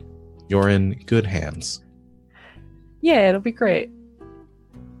 You're in good hands. Yeah, it'll be great.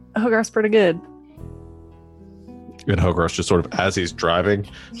 Hogarth's pretty good. And Hogarth just sort of, as he's driving,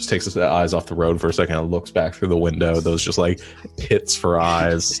 just takes his eyes off the road for a second and looks back through the window. Those just like pits for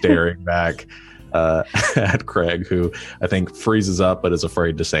eyes staring back at Craig, who I think freezes up but is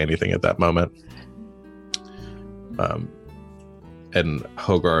afraid to say anything at that moment. And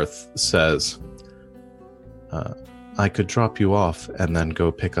Hogarth says, I could drop you off and then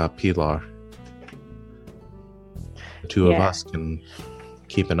go pick up Pilar. The two of us can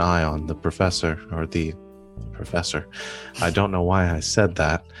keep an eye on the professor, or the professor. I don't know why I said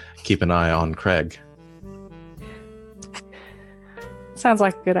that. Keep an eye on Craig. Sounds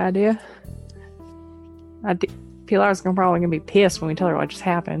like a good idea. Pilar's probably gonna be pissed when we tell her what just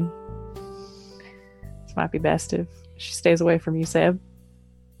happened. This might be best if she stays away from you, Seb.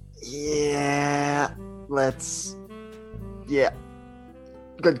 Yeah,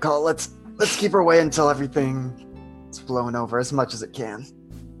 good call. Let's keep her away until everything is blown over as much as it can.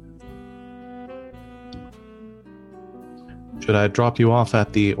 Should I drop you off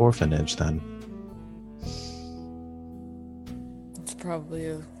at the orphanage then? It's probably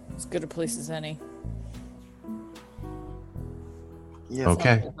as good a place as any. Yeah.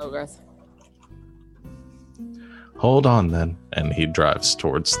 Okay. Hogarth. Hold on then. And he drives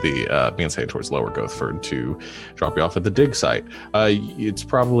towards towards Lower Gothford to drop you off at the dig site. It's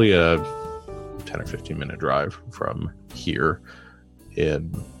probably a 10 or 15 minute drive from here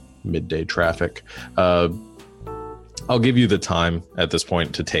in midday traffic. I'll give you the time at this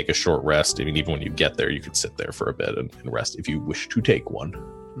point to take a short rest. I mean, even when you get there, you could sit there for a bit and rest if you wish to take one.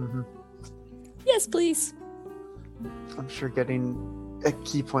 Mm-hmm. Yes, please. I'm sure getting a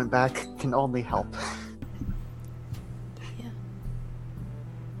key point back can only help. Yeah.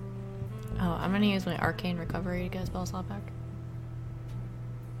 Oh, I'm gonna use my arcane recovery to get a spell slot back.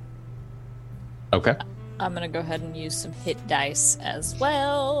 Okay. I'm gonna go ahead and use some hit dice as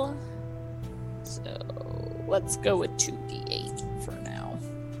well. So let's go with 2d8 for now.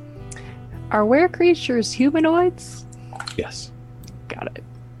 Are were creatures humanoids? Yes. Got it.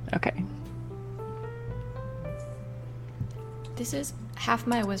 Okay. This is half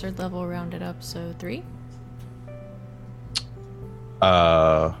my wizard level rounded up, so 3.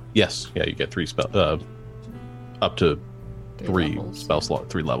 Yes. Yeah, you get 3 spell up to 3 levels. spell slot,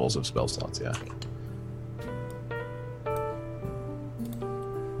 3 levels of spell slots, yeah.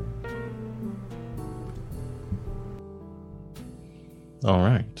 All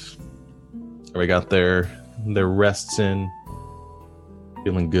right. We got their rests in.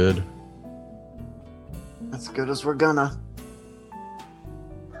 Feeling good. As good as we're gonna.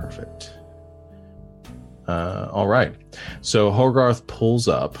 Perfect. All right. So Hogarth pulls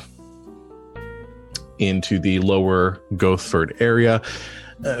up into the Lower Gothford area.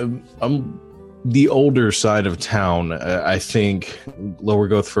 The older side of town, I think Lower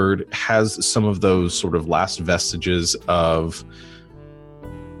Gothford has some of those sort of last vestiges of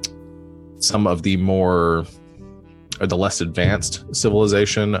some of the more or the less advanced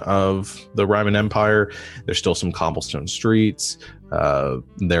civilization of the Ryman Empire. There's still some cobblestone streets.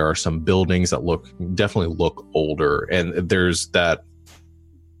 There are some buildings that definitely look older, and there's that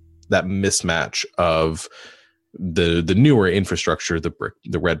mismatch of the newer infrastructure, the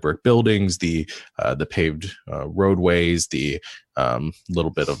red brick buildings, the paved roadways, the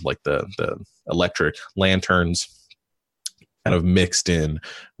little bit of like the electric lanterns, kind of mixed in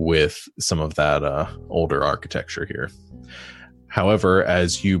with some of that older architecture here. However,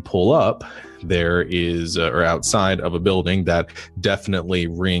 as you pull up, there is, or outside of a building that definitely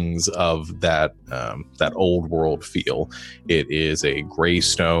rings of that old world feel. It is a gray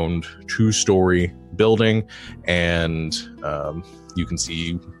stoned 2-story building, and you can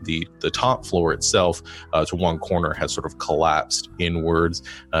see the top floor itself to one corner has sort of collapsed inwards.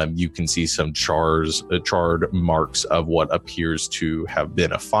 You can see some charred marks of what appears to have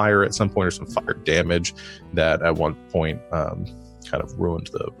been a fire at some point, or some fire damage that at one point kind of ruined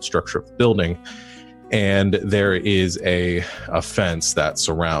the structure of the building. And there is a fence that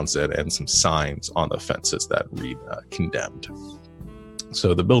surrounds it, and some signs on the fences that read condemned.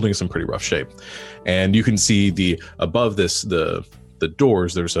 So the building is in pretty rough shape. And you can see above this, the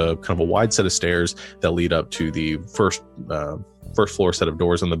doors, there's a kind of a wide set of stairs that lead up to the first floor set of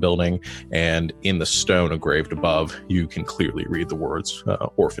doors in the building. And in the stone engraved above, you can clearly read the words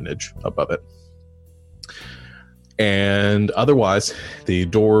orphanage above it. And otherwise,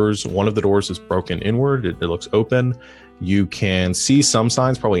 one of the doors is broken inward. It looks open. You can see some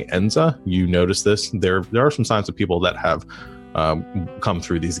signs, probably Enza. You notice this. There are some signs of people that have come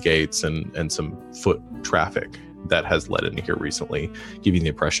through these gates, and some foot traffic that has led into here recently, giving the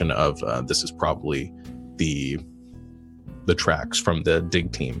impression of this is probably the tracks from the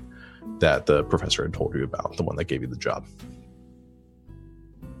dig team that the professor had told you about, the one that gave you the job.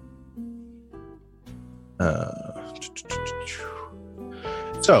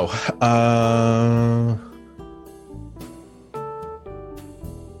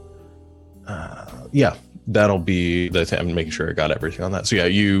 Yeah, that'll be the time. I'm making sure I got everything on that. So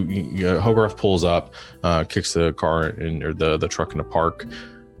yeah, Hogarth pulls up, kicks the car or the truck into park.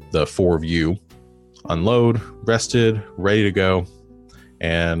 The 4 of you unload, rested, ready to go,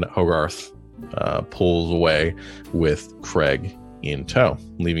 and Hogarth pulls away with Craig in tow,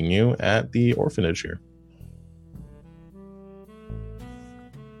 leaving you at the orphanage here.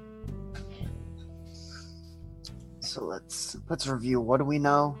 So let's review. What do we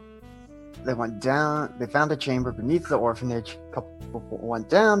know? They went down. They found a chamber beneath the orphanage. A couple people went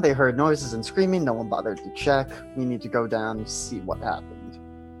down. They heard noises and screaming. No one bothered to check. We need to go down and see what happened.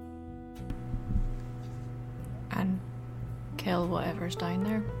 And kill whatever's down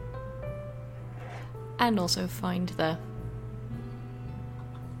there. And also find the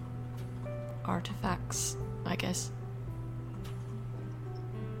artifacts, I guess.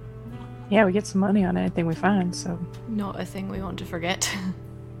 Yeah, we get some money on anything we find, so... Not a thing we want to forget.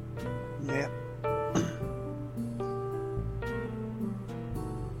 Yeah.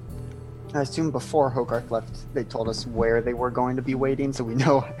 I assume before Hogarth left, they told us where they were going to be waiting, so we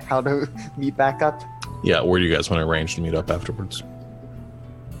know how to meet back up. Yeah, where do you guys want to arrange to meet up afterwards?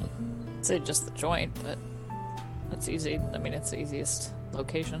 I'd say just the joint, but that's easy. I mean, it's the easiest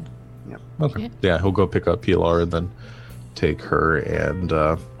location. Yeah. Okay. Yeah, he'll go pick up Pilar and then take her and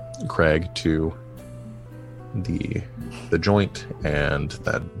Craig to the joint, and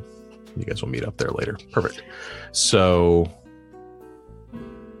then you guys will meet up there later. Perfect. So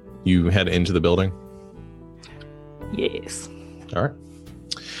you head into the building? Yes. All right.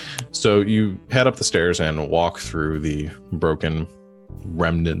 So you head up the stairs and walk through the broken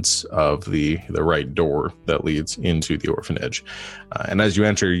remnants of the right door that leads into the orphanage. And as you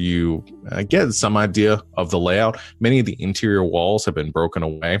enter, you get some idea of the layout. Many of the interior walls have been broken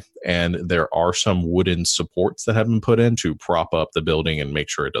away, and there are some wooden supports that have been put in to prop up the building and make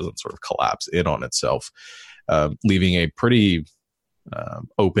sure it doesn't sort of collapse in on itself, leaving a pretty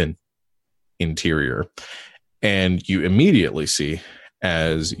open interior. And you immediately see,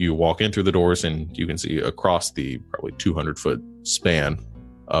 as you walk in through the doors, and you can see across the probably 200-foot span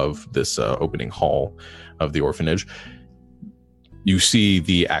of this opening hall of the orphanage, you see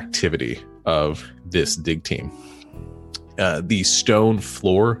the activity of this dig team. The stone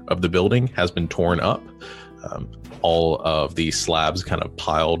floor of the building has been torn up. All of the slabs kind of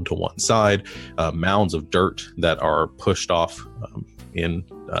piled to one side, mounds of dirt that are pushed off in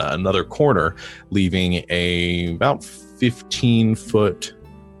another corner, leaving about 15-foot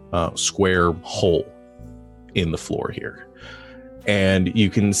square hole in the floor here. And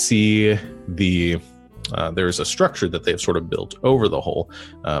you can see there's a structure that they've sort of built over the hole,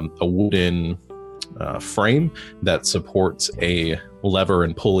 a wooden frame that supports a lever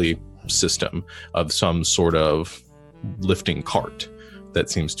and pulley system of some sort of lifting cart that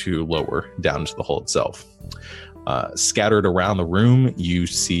seems to lower down into the hole itself. Scattered around the room, you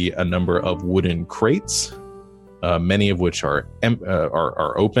see a number of wooden crates, many of which are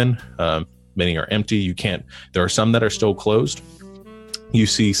open. Many are empty. There are some that are still closed. You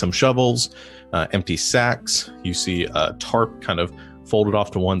see some shovels, empty sacks. You see a tarp kind of folded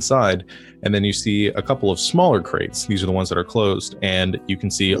off to one side. And then you see a couple of smaller crates. These are the ones that are closed. And you can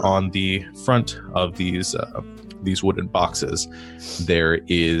see on the front of these wooden boxes, there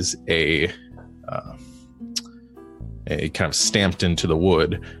is a kind of stamped into the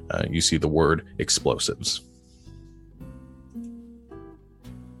wood. You see the word explosives.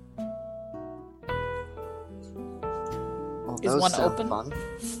 Is one open?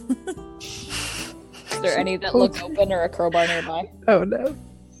 Is there any that look open or a crowbar nearby? Oh no.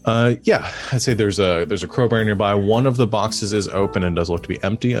 Yeah, I'd say there's a crowbar nearby. One of the boxes is open and does look to be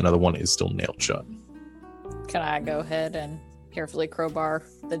empty. Another one is still nailed shut. Can I go ahead and carefully crowbar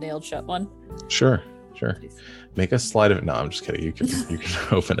the nailed shut one? Sure. Make a slide of it. No, I'm just kidding. You can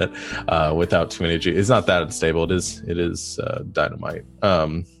open it without too many. It's not that unstable. It is dynamite.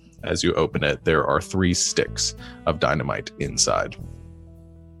 As you open it, there are 3 sticks of dynamite inside.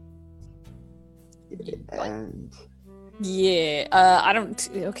 And Yeah, I don't.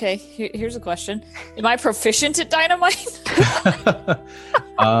 Okay, here's a question: am I proficient at dynamite?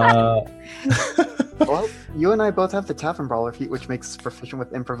 well, you and I both have the Tavern Brawler feat, which makes us proficient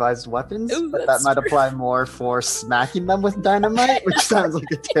with improvised weapons. Ooh, but that that's might true. apply more for smacking them with dynamite, which sounds like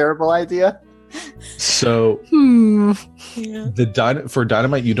a terrible idea. So Yeah. for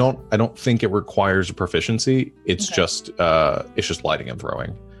dynamite, I don't think it requires a proficiency. It's Okay. just lighting and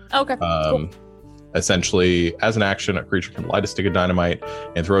throwing. Okay. Cool. Essentially, as an action, a creature can light a stick of dynamite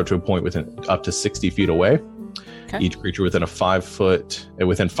and throw it to a point within up to 60 feet away. Okay. Each creature within 5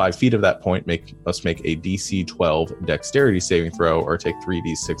 feet of that point must make a DC 12 dexterity saving throw or take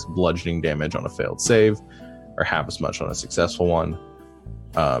 3d6 bludgeoning damage on a failed save, or half as much on a successful one.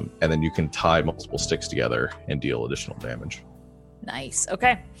 And then you can tie multiple sticks together and deal additional damage. Nice.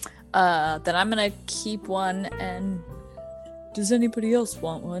 Okay. Then I'm gonna keep one. And does anybody else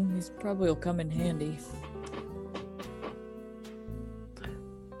want one? These probably will come in handy.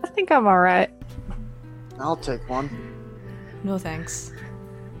 I think I'm all right. I'll take one. No thanks.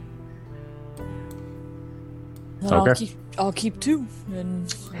 Then Okay. I'll keep 2,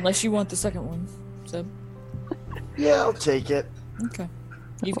 and unless you want the second one. So Yeah, I'll take it. okay.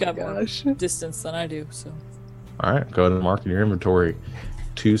 You've Oh got my more gosh. distance than I do, so. All right, go ahead and mark in your inventory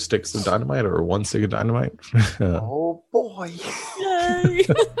 2 sticks of dynamite or 1 stick of dynamite. Oh boy. Yay!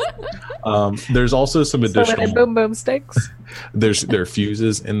 There's also some So many additional. boom boom sticks. There are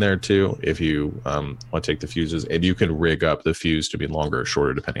fuses in there too. If you want to take the fuses, and you can rig up the fuse to be longer or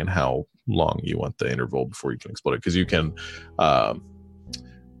shorter depending on how long you want the interval before you can explode it. Because you can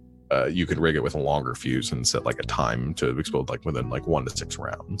rig it with a longer fuse and set like a time to explode like within like 1 to 6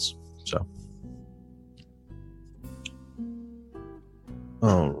 rounds. So,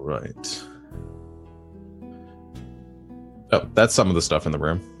 all right. Oh, that's some of the stuff in the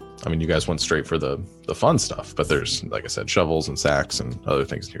room. I mean, you guys went straight for the fun stuff, but there's, like I said, shovels and sacks and other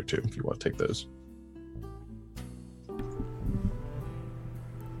things in here too, if you want to take those.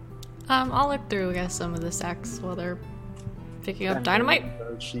 I'll look through, I guess, some of the sacks while they're picking up dynamite.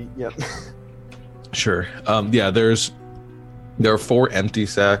 Sheet. Yep. Sure. There are 4 empty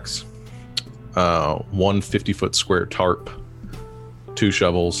sacks, 1 50-foot square tarp, 2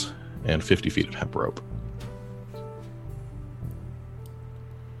 shovels, and 50 feet of hemp rope.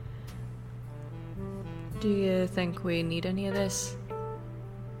 Do you think we need any of this?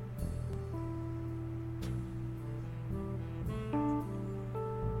 I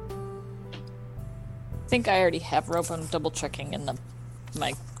think I already have rope. I'm double checking in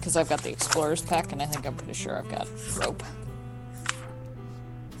because I've got the explorer's pack, and I think I'm pretty sure I've got rope.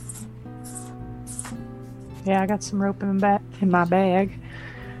 Yeah, I got some rope in my bag.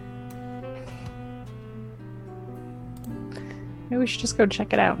 Maybe we should just go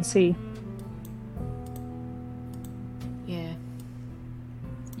check it out and see. Yeah.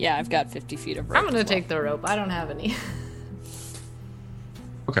 Yeah, I've got 50 feet of rope. I'm gonna as well. take the rope. I don't have any.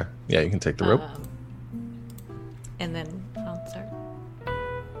 Okay. Yeah, you can take the rope. And then I'll start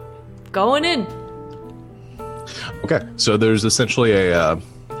going in. Okay. So there's essentially a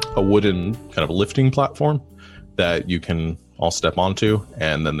wooden kind of lifting platform that you can all step onto,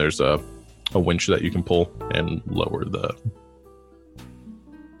 and then there's a winch that you can pull and lower the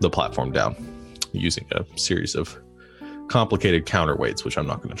platform down using a series of complicated counterweights, which I'm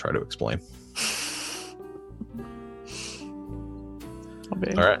not going to try to explain.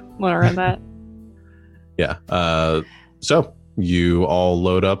 be. All right. Learn that. Yeah. So you all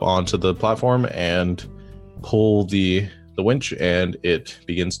load up onto the platform and pull the winch, and it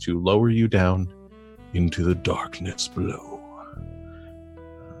begins to lower you down into the darkness below.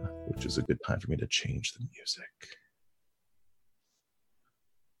 Which is a good time for me to change the music.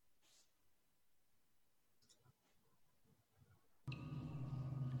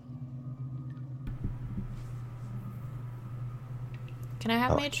 Can I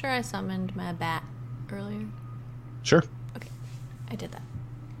have made sure I summoned my bat earlier? Sure. Okay, I did that.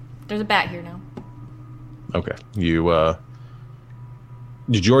 There's a bat here now. Okay. You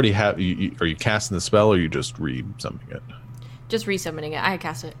did you already have? Are you casting the spell, or are you just re-summoning it? Just resummoning it. I had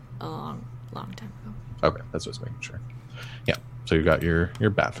cast it a long time ago. Okay, that's what I was making sure. Yeah. So you got your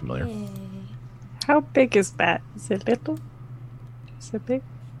bat familiar. Yay. How big is that? Is it little? Is it big?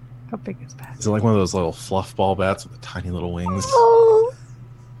 How big is that? Is it like one of those little fluff ball bats with the tiny little wings,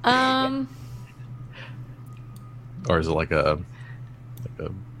 or is it like a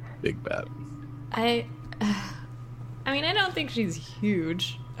big bat? I mean, I don't think she's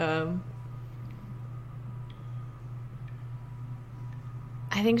huge. I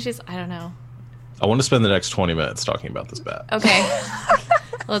think she's, I don't know. I want to spend the next 20 minutes talking about this bat. Okay.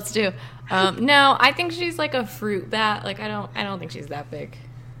 Let's do. No, I think she's like a fruit bat. Like I don't think she's that big.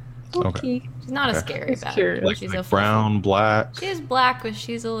 Okay. She's not a scary Just bat. curious. Like, She's like a fluffy- brown, black. She is black, but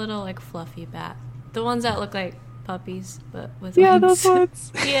she's a little like fluffy bat. The ones that look like puppies, but with Yeah, wings. those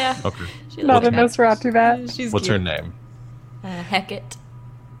ones. Yeah. Okay. She Not a looks Nosferatu bat. She's What's her cute. name? Hecate.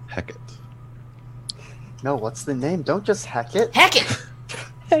 Hecate. No, what's the name? Don't just hack it. Hecate.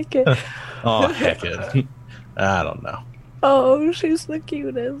 Heck it. Oh, Hecate. I don't know. Oh, she's the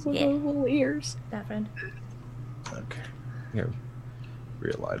cutest with Yeah. those little ears. That friend. Okay. Here.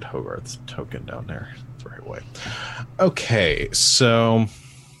 Realigned Hogarth's token down there. It's right away. Okay, so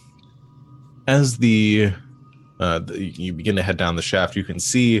as you begin to head down the shaft, you can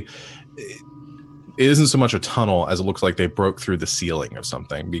see it isn't so much a tunnel as it looks like they broke through the ceiling of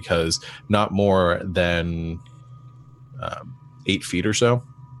something, because not more than 8 feet or so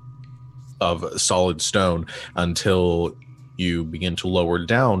of solid stone until you begin to lower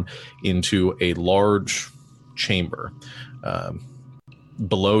down into a large chamber.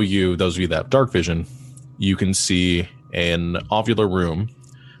 Below you, those of you that have dark vision, you can see an ovular room,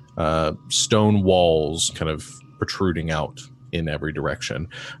 stone walls kind of protruding out in every direction.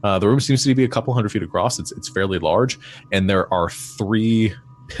 The room seems to be a couple hundred feet across. It's fairly large, and there are 3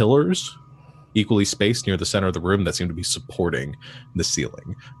 pillars equally spaced near the center of the room that seem to be supporting the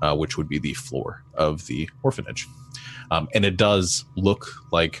ceiling, which would be the floor of the orphanage. And it does look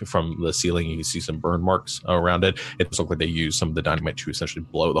like from the ceiling, you can see some burn marks around it. It does look like they used some of the dynamite to essentially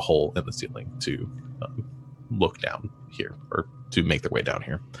blow the hole in the ceiling to look down here, or to make their way down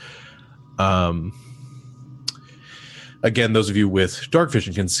here. Again, those of you with dark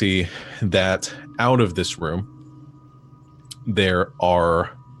vision can see that out of this room, there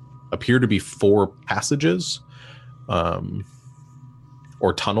appear to be 4 passages,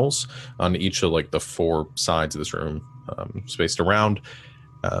 or tunnels on each of like the 4 sides of this room, spaced around.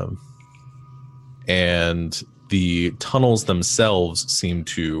 And the tunnels themselves seem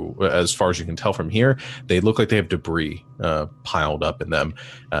to, as far as you can tell from here, they look like they have debris piled up in them.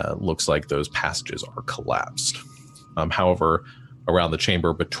 Looks like those passages are collapsed. However, around the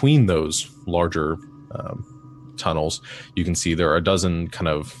chamber between those larger tunnels, you can see there are a dozen kind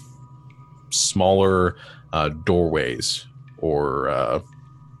of smaller doorways or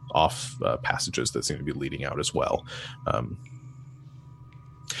off passages that seem to be leading out as well.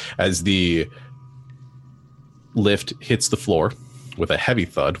 As the lift hits the floor with a heavy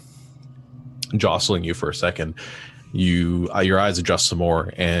thud, jostling you for a second, your eyes adjust some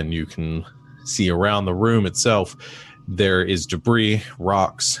more, and you can see around the room itself there is debris,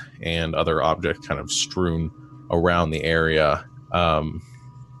 rocks, and other objects kind of strewn around the area.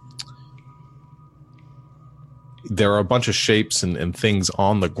 There are a bunch of shapes and things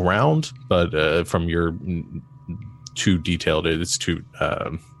on the ground, but from your too detailed, it's too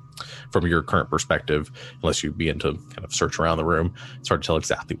from your current perspective, unless you begin to kind of search around the room, it's hard to tell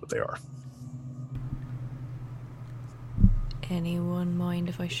exactly what they are. Anyone mind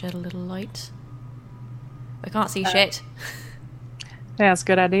if I shed a little light? I can't see shit. Yeah, that's a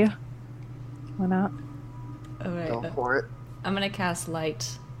good idea. Why not? All right. Go for it. I'm gonna cast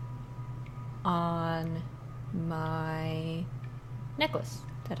light on my necklace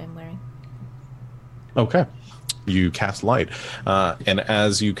that I'm wearing. Okay. You cast light. And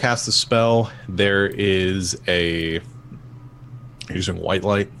as you cast the spell, there is using white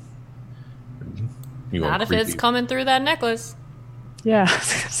light. Not if it's coming through that necklace. Yeah, I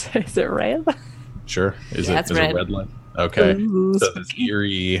was gonna say, is it red? Sure. Is Yeah, it it's is red. it red light? Okay. Ooh, So this spooky.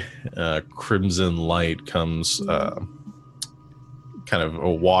 eerie crimson light comes kind of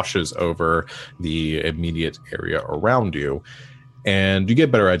washes over the immediate area around you, and you get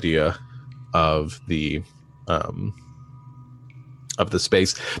a better idea of the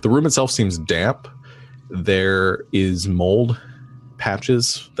space. The room itself seems damp. There is mold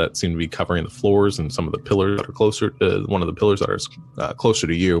patches that seem to be covering the floors and some of the pillars that are closer. One of the pillars that are closer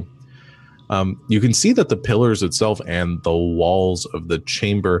to you. You can see that the pillars itself and the walls of the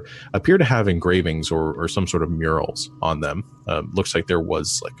chamber appear to have engravings or some sort of murals on them. Looks like there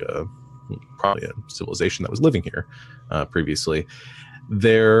was like probably a civilization that was living here previously.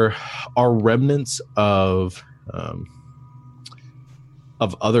 There are remnants of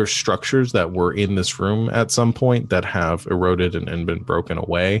other structures that were in this room at some point that have eroded and been broken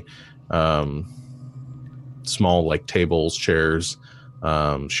away. Small like tables, chairs,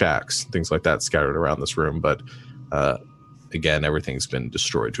 shacks, things like that scattered around this room. But again, everything's been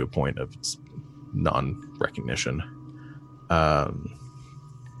destroyed to a point of non-recognition.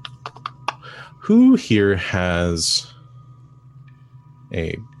 Who here has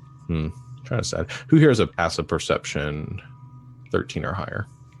a... trying to decide. Who here has a passive perception 13 or higher?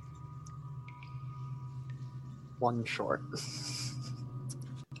 One short.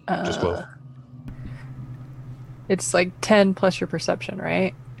 Just both. It's like 10 plus your perception,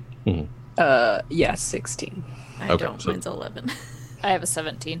 right? Mhm. Yeah, 16. I Okay, don't. so- Mine's 11. I have a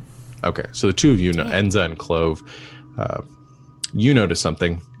 17. Okay, so the two of you, Enza and Clove, you notice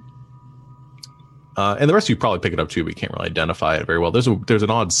something. And the rest of you probably pick it up too, but you can't really identify it very well. There's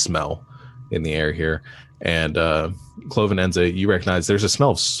an odd smell in the air here. And Clove and Enza, you recognize there's a smell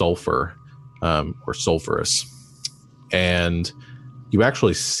of sulfur or sulfurous. And you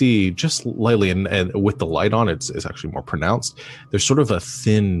actually see just lightly, and with the light on, it's actually more pronounced. There's sort of a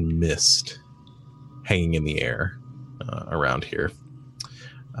thin mist hanging in the air around here.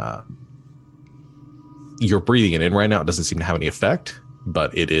 You're breathing it in right now. It doesn't seem to have any effect,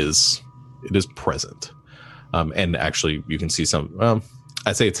 but it is present. And actually, you can see some.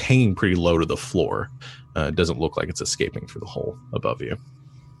 I'd say it's hanging pretty low to the floor. It doesn't look like it's escaping through the hole above you.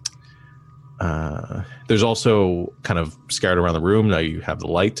 There's also kind of scattered around the room. Now you have the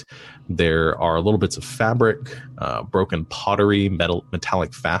light. There are little bits of fabric, broken pottery,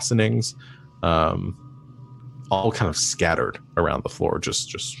 metallic fastenings, all kind of scattered around the floor,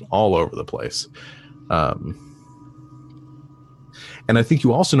 just all over the place. And I think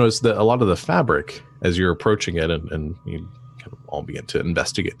you also notice that a lot of the fabric, as you're approaching it, and you kind of all begin to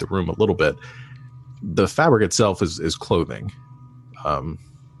investigate the room a little bit, the fabric itself is clothing.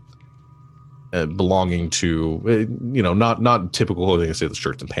 Belonging to, not typical clothing, I say the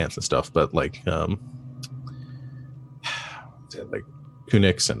shirts and pants and stuff, but like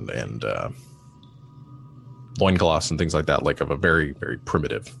tunics and loincloths and things like that, like of a very, very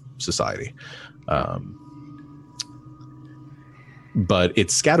primitive society. But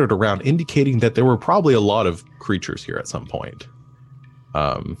it's scattered around, indicating that there were probably a lot of creatures here at some point.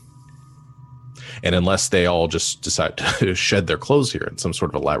 And unless they all just decide to shed their clothes here in some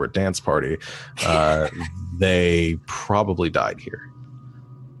sort of elaborate dance party, they probably died here.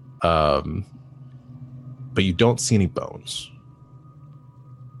 But you don't see any bones.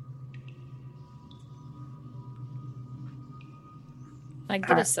 I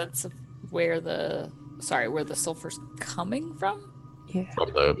get a sense of where the sulfur's coming from. Yeah.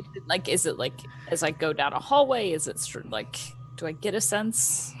 From the Like, is it like as I go down a hallway? Is it sort of like, do I get a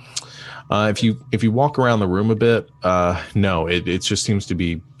sense? if you walk around the room a bit, no, it just seems to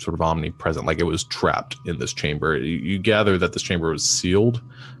be sort of omnipresent, like it was trapped in this chamber. You gather that this chamber was sealed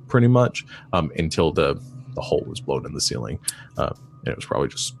pretty much until the hole was blown in the ceiling. And it was probably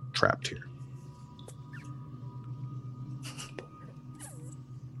just trapped here.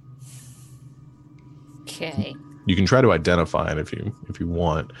 Okay. You can try to identify it if you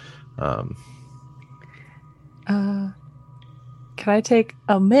want. Can I take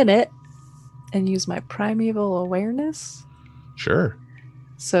a minute and use my primeval awareness? Sure.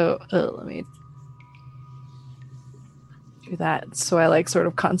 So let me do that. So I like sort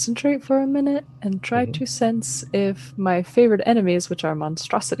of concentrate for a minute and try to sense if my favorite enemies, which are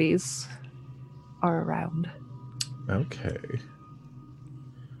monstrosities, are around. Okay.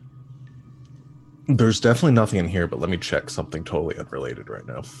 There's definitely nothing in here, but let me check something totally unrelated right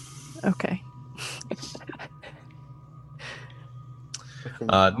now. Okay.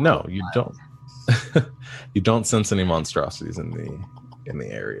 No, you don't. You don't sense any monstrosities in the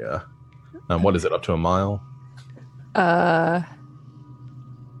area. What is it, up to a mile?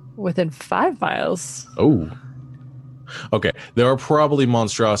 Within 5 miles. Oh. Okay, there are probably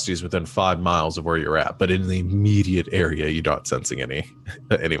monstrosities within 5 miles of where you're at, but in the immediate area, you're not sensing any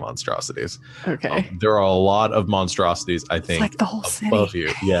monstrosities. Okay. There are a lot of monstrosities, I think, like the whole above city.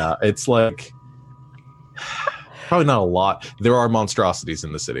 you. Yeah, it's like probably not a lot. There are monstrosities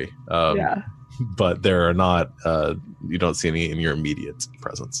in the city, Yeah. but there are not. You don't see any in your immediate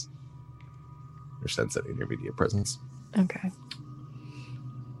presence. Or sense any in your immediate presence. Okay.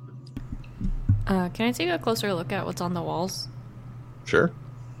 Can I take a closer look at what's on the walls? Sure.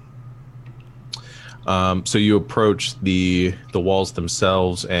 So you approach the walls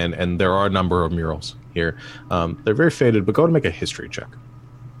themselves, and there are a number of murals here. They're very faded, but go ahead and make a history check.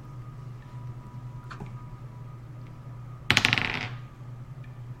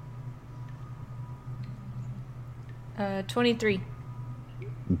 Uh, 23.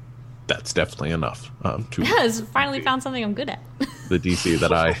 That's definitely enough to Yes, finally found something I'm good at. the DC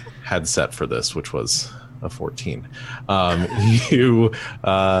that I had set for this, which was a 14. You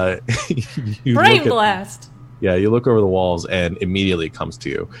Brain look at- blast! Yeah, you look over the walls, and immediately it comes to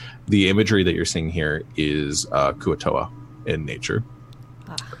you. The imagery that you're seeing here is Kuatoa in nature.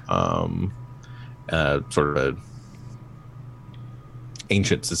 Sort of a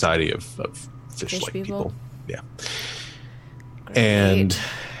ancient society of fish-like people. Yeah. Great. And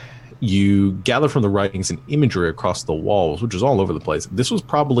you gather from the writings and imagery across the walls, which is all over the place. This was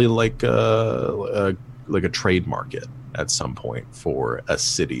probably like a trade market at some point for a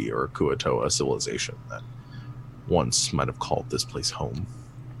city or Kuatoa civilization that once might have called this place home.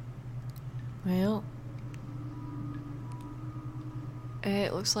 Well,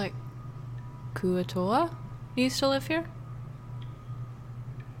 it looks like Kuatoa used to live here.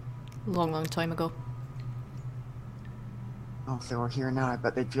 Long time ago. Oh, if they were here now, I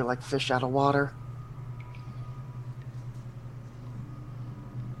bet they'd feel like fish out of water.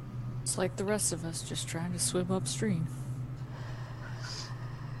 It's like the rest of us just trying to swim upstream.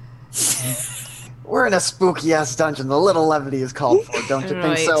 We're in a spooky ass dungeon. The little levity is called for, don't you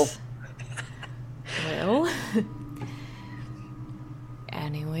think so? Well,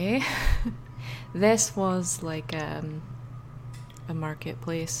 anyway, this was like a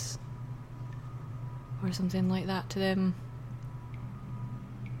marketplace or something like that to them.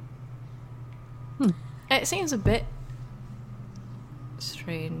 It seems a bit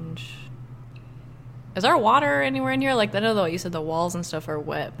strange. Is there water anywhere in here? Like, I know though you said the walls and stuff are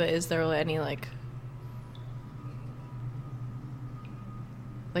wet, but is there any like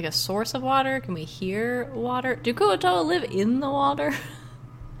a source of water? Can we hear water? Do Kuatoa live in the water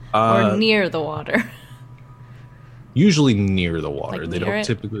or near the water? Usually near the water. Like they near don't it?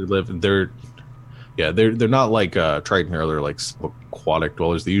 typically live. They're not like Triton or other like aquatic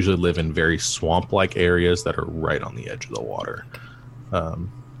dwellers. They usually live in very swamp-like areas that are right on the edge of the water. Can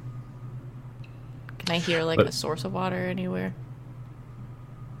I hear like But- a source of water anywhere?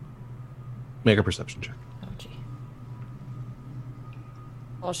 Make a perception check. Oh gee.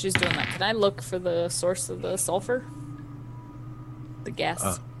 While she's doing that, can I look for the source of the sulfur? The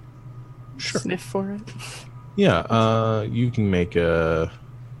gas? Sure. Sniff for it. Yeah. You can make an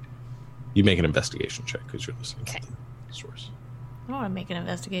investigation check because you're listening Okay. to the source. I want to make an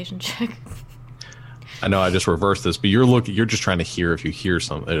investigation check. I know I just reversed this, but you're just trying to hear if you hear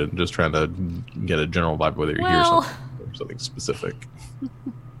something, just trying to get a general vibe whether you hear Well- something or something specific.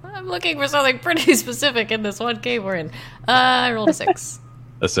 I'm looking for something pretty specific in this one game we're in. I rolled a 6.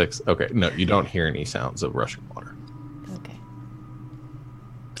 A 6. Okay. No, you don't hear any sounds of rushing water. Okay.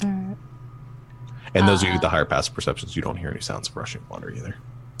 Alright. And those of you with the higher passive perceptions, you don't hear any sounds of rushing water either.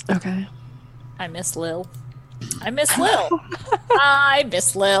 Okay. I miss Lil. I miss Lil. I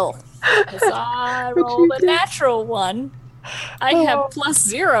miss Lil. 'Cause I rolled a natural one. I have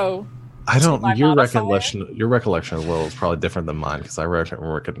 +0. I don't. my Your modifier? recollection of Lil is probably different than mine because I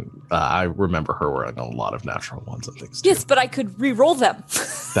remember her wearing a lot of natural ones and things too. Yes, but I could re-roll them.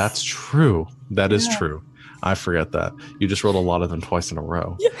 That's true. That is Yeah. true. I forget that. You just rolled a lot of them twice in a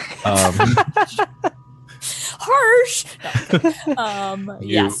row. Harsh. No.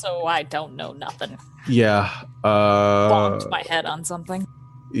 Yeah, You- so I don't know nothing. Yeah. Bombed my head on something.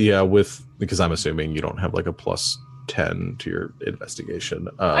 Yeah, because I'm assuming you don't have like a +10 to your investigation.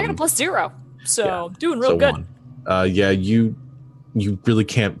 I got a +0, so yeah. doing real good. 1. Yeah, you really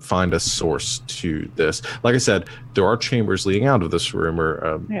can't find a source to this. Like I said, there are chambers leading out of this room,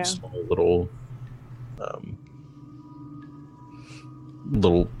 or Yeah. small little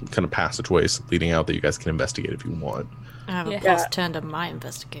kind of passageways leading out that you guys can investigate if you want. I have a Yeah. +10 to my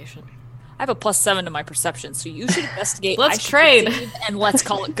investigation. I have a +7 to my perception, so you should investigate. Let's I should trade. proceed, and let's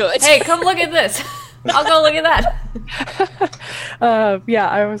call it good. Hey, come look at this. I'll go look at that. Yeah,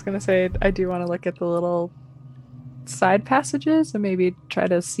 I was gonna say I do want to look at the little side passages and maybe try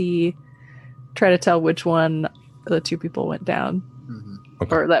to tell which one the two people went down,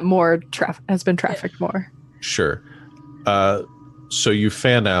 Okay. or that more has been trafficked more. Sure. So you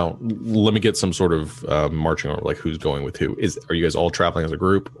fan out. Let me get some sort of marching order, like who's going with who. Are you guys all traveling as a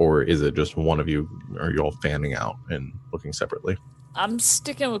group, or is it just one of you? Are you all fanning out and looking separately? I'm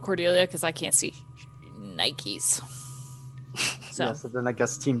sticking with Cordelia because I can't see Nikes. So Yeah, so then I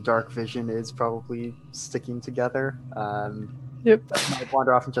guess Team Dark Vision is probably sticking together. Yep. Might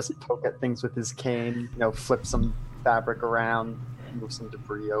wander off and just poke at things with his cane, flip some fabric around, move some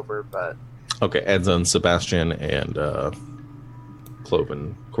debris over, but... Okay, Edzon, Sebastian, and Clove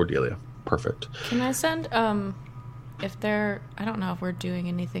and Cordelia. Perfect. Can I send, if they're, I don't know if we're doing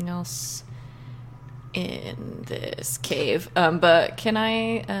anything else in this cave, but can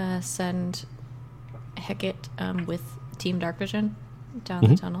I send Hecate with Team Dark Vision down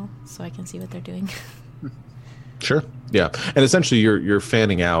the tunnel so I can see what they're doing? Sure. Yeah, and essentially you're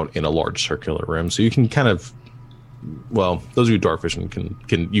fanning out in a large circular room, so you can kind of, well, those of you dark vision can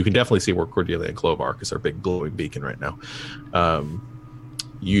you can definitely see where Cordelia and Clove are because they're a big glowing beacon right now.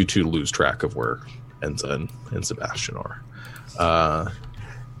 You two lose track of where Enza and Sebastian are.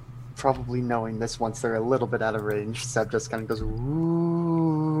 Probably knowing this once they're a little bit out of range, Seb just kind of goes,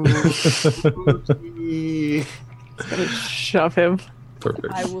 ooh. Spooky." Gonna shove him.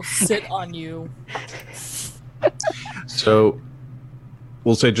 Perfect. I will sit on you. So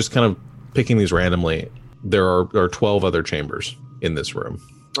we'll say, just kind of picking these randomly, there are 12 other chambers in this room.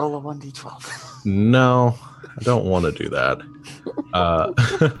 Roll a 1d12. No, I don't want to do that.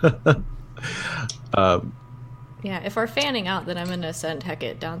 Yeah, if we're fanning out, then I'm gonna send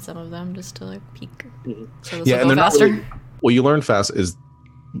Hecate down some of them just to like peek. So this Yeah, will and go they're faster. not really, what you learn fast is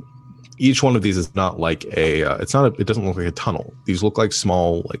each one of these is not like it doesn't look like a tunnel. These look like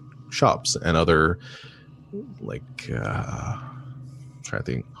small like shops and other like trying to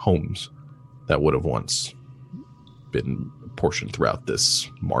think, homes that would have once been portioned throughout this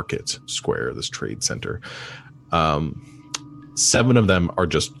market square, this trade center. 7 of them are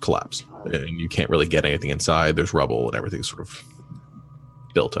just collapsed, and you can't really get anything inside. There's rubble and everything's sort of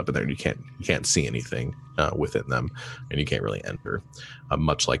built up in there, and you can't see anything within them, and you can't really enter,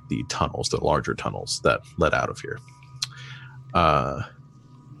 much like the tunnels, the larger tunnels that led out of here.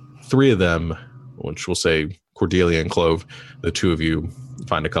 3 of them, which we'll say Cordelia and Clove, the 2 of you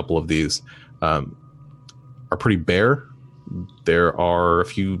find a couple of these, are pretty bare. There are a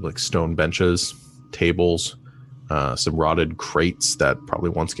few like stone benches, tables, some rotted crates that probably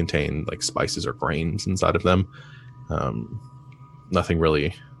once contained like spices or grains inside of them. Nothing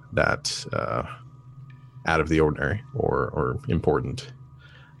really that out of the ordinary or important.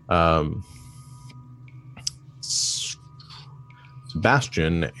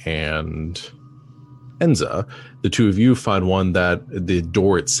 Sebastian and Enza, the 2 of you find one that the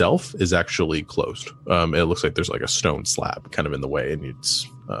door itself is actually closed. It looks like there's like a stone slab kind of in the way, and it's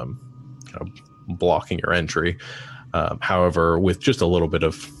kind of blocking your entry. However, with just a little bit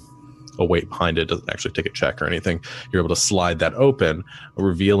of a weight behind it, doesn't actually take a check or anything, you're able to slide that open,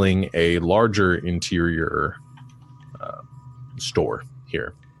 revealing a larger interior store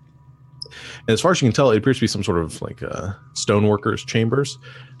here. And as far as you can tell, it appears to be some sort of like stoneworkers' chambers.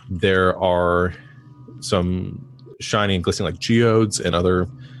 There are some shiny and glistening like geodes and other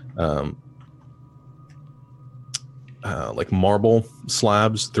like marble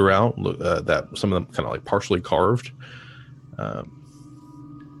slabs throughout, that some of them kind of like partially carved.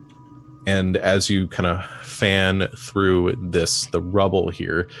 And as you kind of fan through the rubble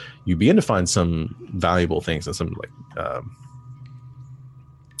here, you begin to find some valuable things and some like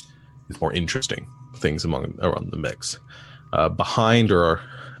more interesting things around the mix. Behind or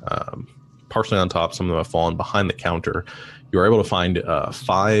partially on top, some of them have fallen behind the counter. You're able to find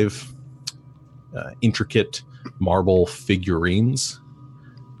 5 intricate marble figurines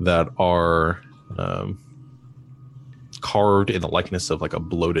that are carved in the likeness of like a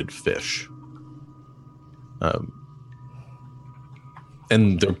bloated fish.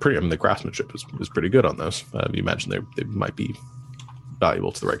 And they're pretty, the craftsmanship is pretty good on those. You imagine they might be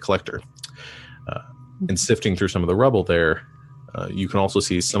valuable to the right collector. And sifting through some of the rubble there, you can also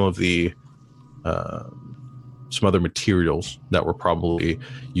see some of the some other materials that were probably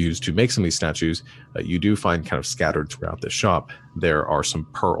used to make some of these statues. You do find kind of scattered throughout this shop. There are some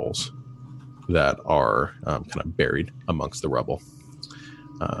pearls that are kind of buried amongst the rubble.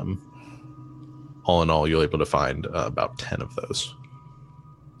 All in all, you're able to find about 10 of those.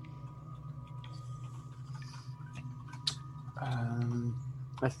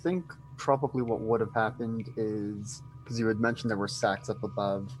 I think probably what would have happened is, because you had mentioned there were sacks up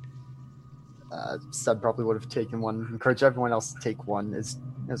above, Seb probably would have taken one. Encourage everyone else to take one as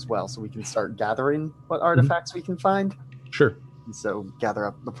well, so we can start gathering what artifacts we can find. Sure. And so gather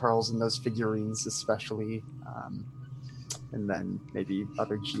up the pearls and those figurines, especially, and then maybe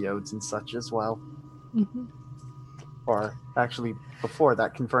other geodes and such as well. Mm-hmm. Or actually, before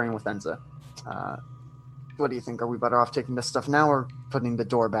that, conferring with Enza. What do you think? Are we better off taking this stuff now, or putting the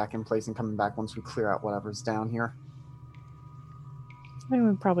door back in place and coming back once we clear out whatever's down here? I think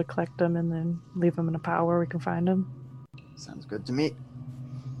we'd probably collect them and then leave them in a pile where we can find them. Sounds good to me.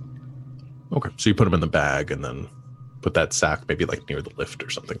 Okay, so you put them in the bag and then put that sack maybe like near the lift or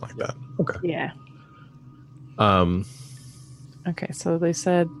something like that. Okay. Yeah. Um. Okay, so they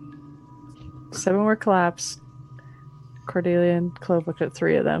said 7 were collapsed. Cordelia and Clove looked at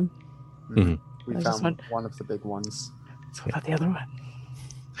 3 of them. Mhm. We I just found one of the big ones. So what about the other one?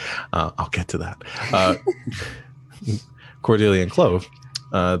 I'll get to that. Cordelia and Clove,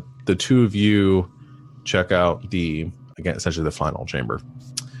 the two of you check out essentially the final chamber.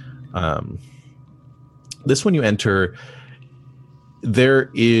 This one you enter, there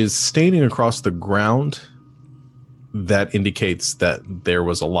is staining across the ground that indicates that there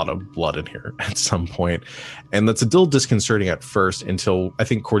was a lot of blood in here at some point. And that's a little disconcerting at first until I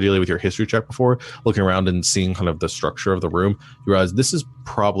think Cordelia, with your history check before, looking around and seeing kind of the structure of the room, you realize this is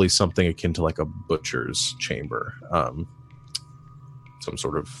probably something akin to like a butcher's chamber. Some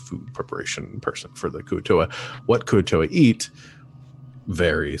sort of food preparation person for the Kuo-toa. What Kuo-toa eat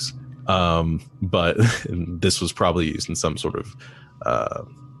varies. But this was probably used in some sort of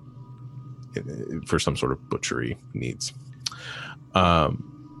for some sort of butchery needs.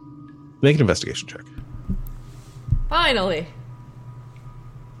 Make an investigation check. Finally.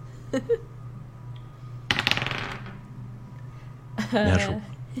 Natural.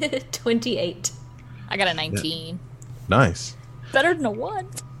 28. I got a 19. Nice. Better than a 1.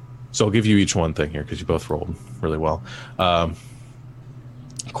 So I'll give you each one thing here because you both rolled really well.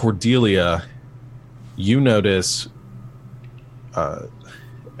 Cordelia, you notice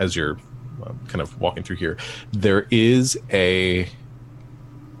as you're kind of walking through here, there is a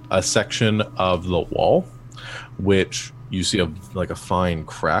section of the wall which you see like a fine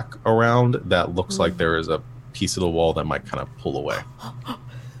crack around that looks like there is a piece of the wall that might kind of pull away.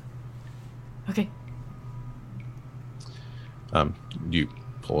 Okay. You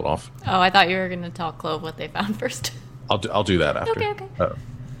pull it off. Oh, I thought you were going to tell Clove what they found first. I'll do that after. Okay.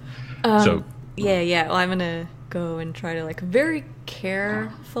 So Yeah. Well, I'm going to go and try to, like, very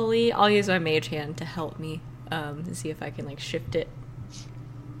carefully, I'll use my mage hand to help me and see if I can, like, shift it.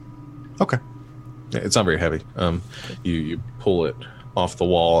 okay. Yeah, it's not very heavy. You pull it off the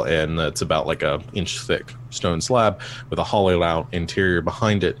wall, and it's about like a inch thick stone slab with a hollowed out interior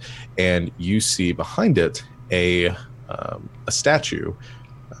behind it, and you see behind it a statue.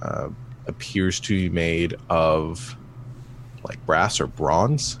 Appears to be made of like brass or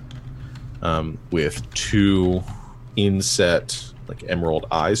bronze, with 2 inset like emerald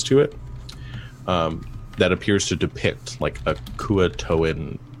eyes to it, that appears to depict like a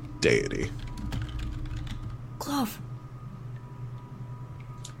Kuo-toan deity. Clove,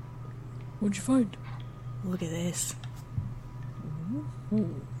 What'd you find? look at this.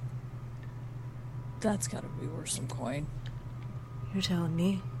 Ooh. That's gotta be worth some coin. You're telling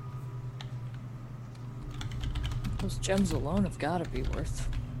me? Those gems alone have gotta be worth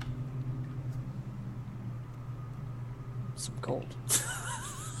some gold.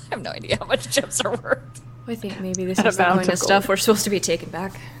 I have no idea how much gems are worth. I think maybe this And is the amounts kind of of stuff gold. we're supposed to be taking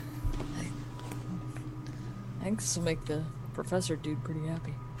back. I think this will make the professor dude pretty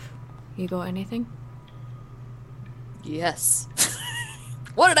happy. You got anything? Yes.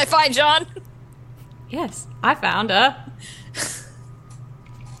 What did I find, John? Yes, I found a...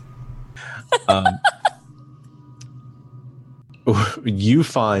 You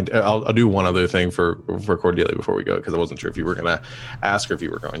find I'll do one other thing for Cordelia before we go, because I wasn't sure if you were going to ask or if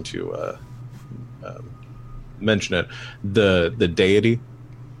you were going to mention it. The deity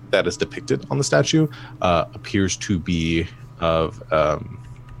that is depicted on the statue appears to be of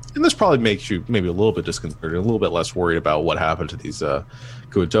and this probably makes you maybe a little bit disconcerted, a little bit less worried about what happened to these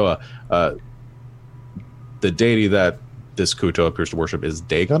Kuo-toa. The deity that this Kuo-toa appears to worship is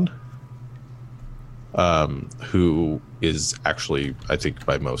Dagon, who is actually, I think,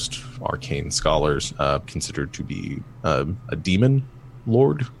 by most arcane scholars, considered to be a demon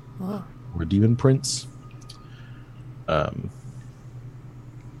lord or a demon prince.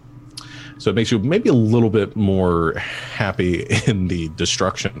 So it makes you maybe a little bit more happy in the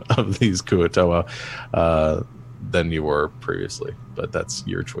destruction of these Kuo-toa than you were previously, but that's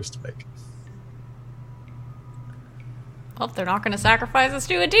your choice to make. Well, they're not going to sacrifice us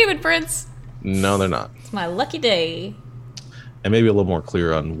to a demon prince. No, they're not. It's my lucky day. And maybe a little more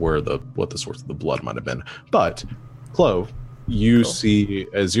clear on what the source of the blood might have been. But, Clove, you see,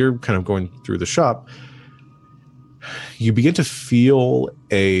 as you're kind of going through the shop, you begin to feel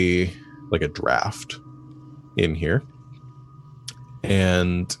a draft in here.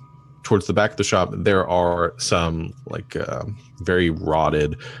 And towards the back of the shop, there are some very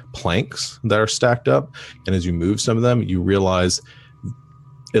rotted planks that are stacked up. And as you move some of them, you realize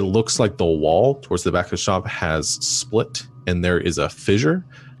it looks like the wall towards the back of the shop has split, and there is a fissure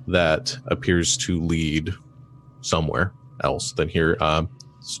that appears to lead somewhere else than here.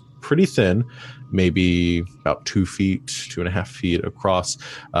 It's pretty thin, maybe about 2 feet, 2.5 feet across.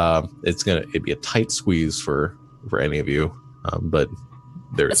 It'd be a tight squeeze for any of you, but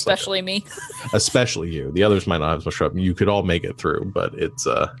there's especially me. Especially you. The others might not have as much trouble. You could all make it through, but it's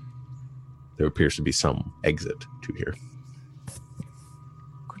there appears to be some exit to here.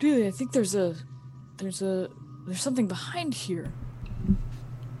 Cordelia, I think there's something behind here.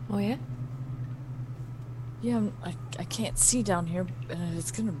 Oh yeah? Yeah, I can't see down here, and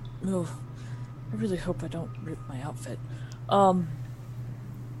it's gonna move. I really hope I don't rip my outfit. Can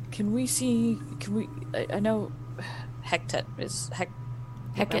we see? I know Hectet is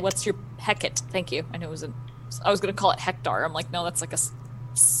Hecate. What's your Hecate? Thank you. I know I was gonna call it hectare. I'm like, no, that's like a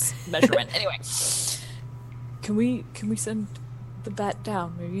measurement. Anyway, can we send the bat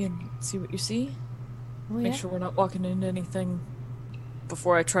down maybe and see what you see? Oh, Make yeah. sure we're not walking into anything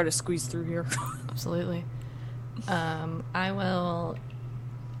before I try to squeeze through here. Absolutely. I will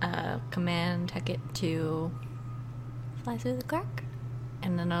command Hecate to fly through the crack,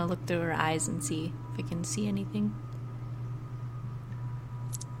 and then I'll look through her eyes and see if I can see anything.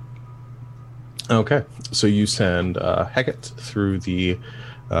 Okay, so you send Hecate through the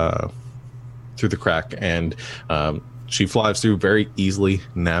crack, and she flies through very easily,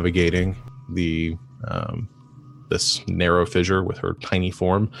 navigating the this narrow fissure with her tiny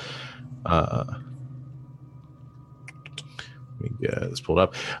form. Let me get this pulled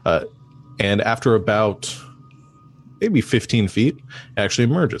up. And after about maybe 15 feet, it actually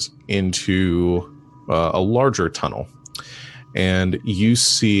emerges into a larger tunnel. And you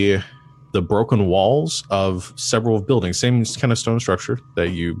see the broken walls of several buildings, same kind of stone structure that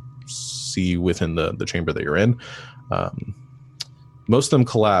you see within the chamber that you're in. Most of them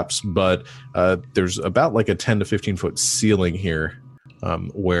collapse, but there's about like a 10 to 15 foot ceiling here,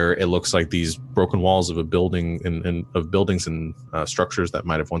 where it looks like these broken walls of a building and of buildings and structures that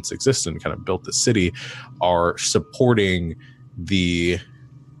might have once existed and kind of built the city are supporting the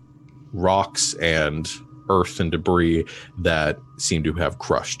rocks and earth and debris that seem to have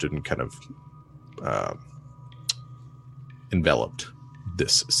crushed and kind of enveloped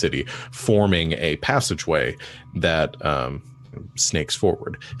this city, forming a passageway that snakes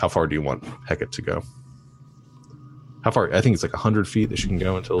forward. How far do you want Hecate to go? How far? I think it's like 100 feet that she can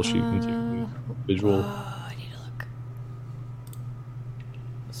go until she into visual. I need to look.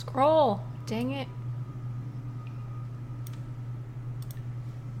 Scroll. Dang it.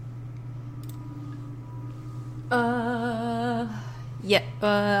 Yeah,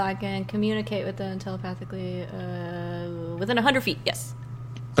 I can communicate with them telepathically within 100 feet, yes.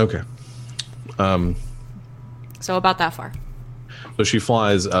 Okay. So about that far. So she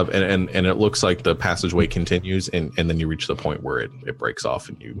flies up, and it looks like the passageway continues, and then you reach the point where it breaks off,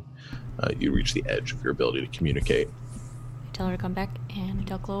 and you reach the edge of your ability to communicate. I tell her to come back, and I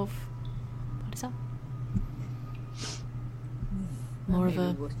tell Clove what is up. More of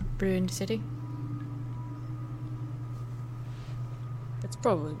a ruined city. It's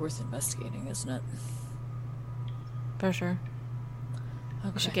probably worth investigating, isn't it? For sure.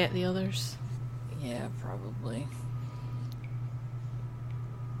 Okay. We should get the others. Yeah, probably.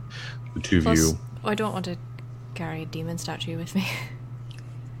 The two of Plus, you. I don't want to carry a demon statue with me.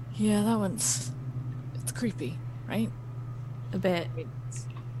 Yeah, that one's... It's creepy, right? A bit. I mean, it's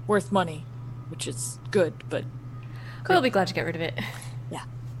worth money, which is good, but... We'll be glad to get rid of it. Yeah.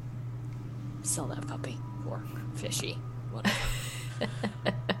 Sell that puppy. Or fishy. Whatever.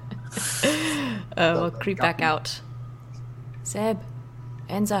 We'll creep back out. Seb.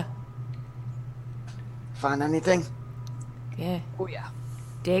 Enza. Find anything? Yeah. Oh, yeah.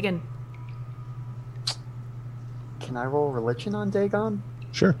 Dagon. Can I roll religion on Dagon?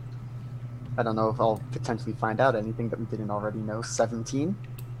 Sure. I don't know if I'll potentially find out anything that we didn't already know. 17?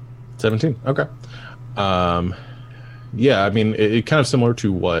 17. Okay. Yeah, I mean, it kind of similar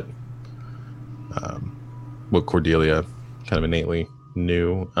to what Cordelia kind of innately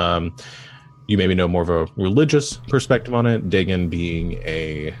knew. You maybe know more of a religious perspective on it. Dagon being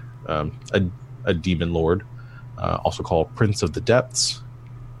a demon lord, also called Prince of the Depths.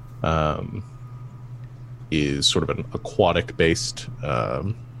 is sort of an aquatic-based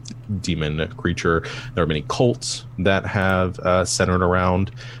demon creature. There are many cults that have centered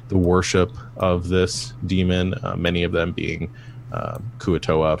around the worship of this demon, many of them being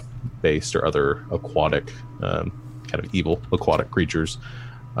Kuo-toa-based or other aquatic, kind of evil aquatic creatures.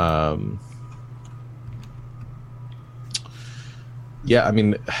 Yeah, I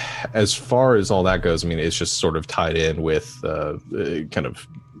mean, as far as all that goes, I mean, it's just sort of tied in with kind of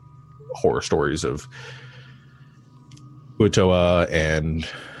horror stories of Kuo-toa and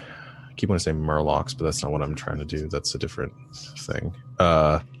I keep wanting to say Murlocs, but that's not what I'm trying to do. That's a different thing.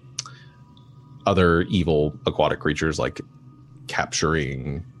 Other evil aquatic creatures like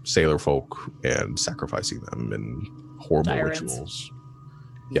capturing sailor folk and sacrificing them in horrible Tyrants. rituals.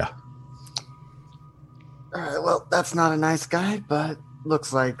 Yeah. All right, well, that's not a nice guy, but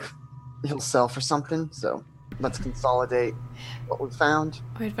looks like he'll sell for something, so let's consolidate what we found.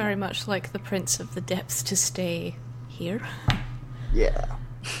 I'd very much like the Prince of the Depths to stay here. Yeah.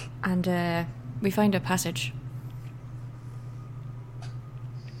 And we find a passage.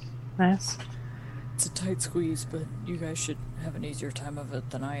 Nice. It's a tight squeeze, but you guys should have an easier time of it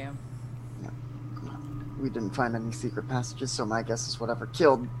than I am. We didn't find any secret passages, so my guess is whatever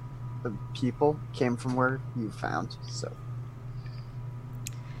killed the people came from where you found, so.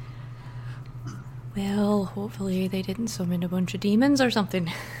 Well, hopefully they didn't summon a bunch of demons or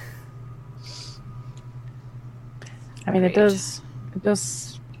something. I mean, Great. it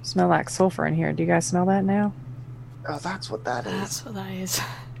does smell like sulfur in here. Do you guys smell that now? Oh, that's what that is. That's what that is.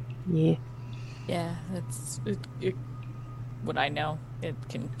 Yeah. Yeah, that's it. What I know, it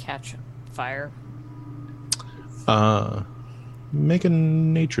can catch fire. Make a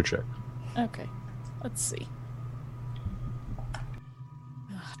nature check. Okay, let's see.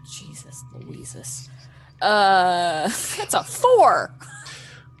 Oh, Jesus, Louises. That's a 4.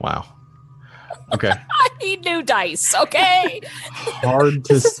 Wow. Okay. I need new dice. Okay. Hard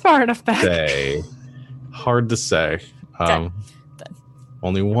to This is far enough back. say. Hard to say. Okay.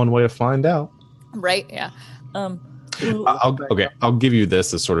 Only one way to find out. Right? Yeah. I'll give you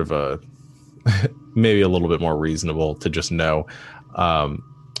this as sort of a maybe a little bit more reasonable to just know.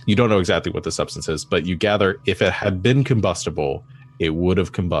 You don't know exactly what the substance is, but you gather if it had been combustible, it would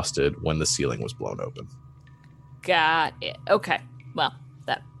have combusted when the ceiling was blown open. Got it. Okay. Well,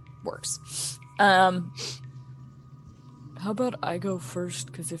 that works. How about I go first?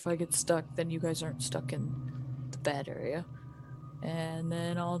 Because if I get stuck, then you guys aren't stuck in the bad area. And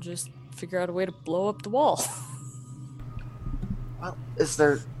then I'll just figure out a way to blow up the wall. Well, is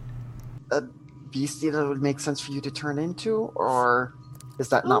there a beastie that would make sense for you to turn into, or is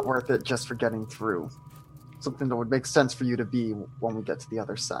that not worth it just for getting through? Something that would make sense for you to be when we get to the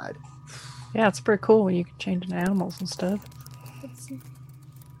other side. Yeah, it's pretty cool when you can change into animals and stuff.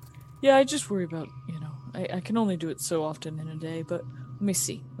 Yeah, I just worry about, I can only do it so often in a day, but let me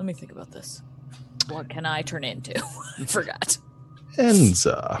see. Let me think about this. What can I turn into? I forgot.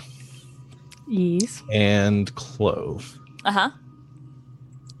 Enza Yes. and Clove Uh-huh.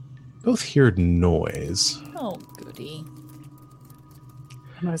 both hear noise. Oh, goody.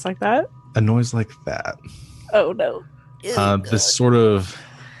 Noise like that? A noise like that. Oh no. This sort of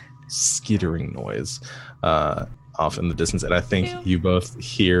skittering noise off in the distance. And I think you both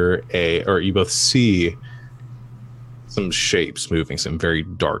hear you both see some shapes moving, some very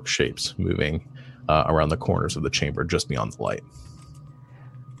dark shapes moving around the corners of the chamber just beyond the light.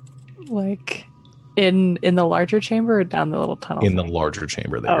 Like in the larger chamber or down the little tunnel? In the larger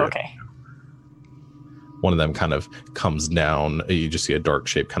chamber that Oh, you're in. okay. One of them kind of comes down. You just see a dark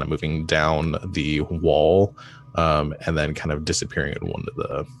shape kind of moving down the wall, and then kind of disappearing in one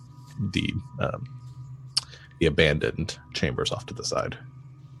of the abandoned chambers off to the side.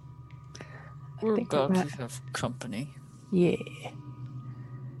 We're think about that- to have company. Yeah.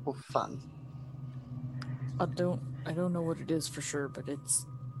 Oh, fun. I don't know what it is for sure, but it's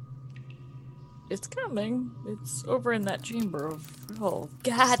coming. It's over in that chamber of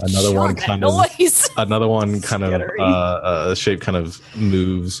God. Another one that kind of- noise. Another one kind of Scary. shape kind of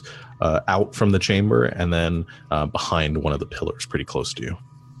moves out from the chamber and then behind one of the pillars pretty close to you.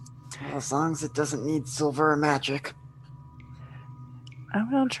 As long as it doesn't need silver or magic.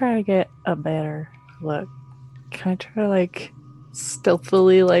 I'm gonna try to get a better look. Can I try to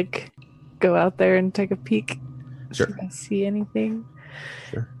stealthily go out there and take a peek? Sure. See if I see anything.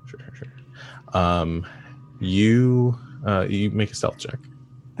 Sure. You make a stealth check.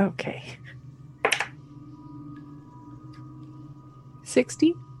 Okay.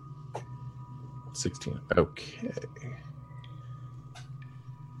 60? 16. Okay.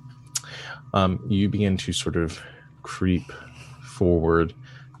 You begin to sort of creep forward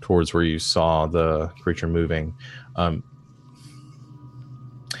towards where you saw the creature moving.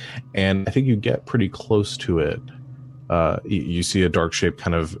 And I think you get pretty close to it. You see a dark shape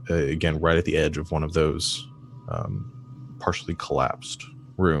kind of, again, right at the edge of one of those partially collapsed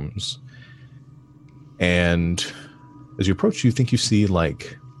rooms. And as you approach, you think you see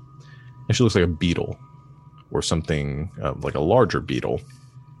like, actually looks like a beetle or something, like a larger beetle,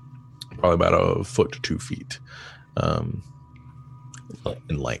 probably about a foot to 2 feet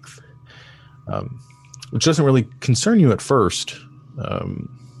in length, which doesn't really concern you at first.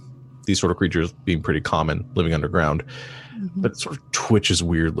 These sort of creatures being pretty common, living underground, but it sort of twitches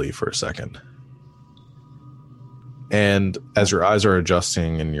weirdly for a second. And as your eyes are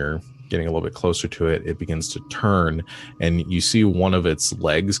adjusting and you're getting a little bit closer to it, it begins to turn, and you see one of its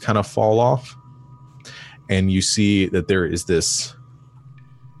legs kind of fall off. And you see that there is this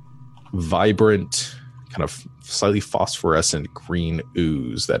vibrant, kind of slightly phosphorescent green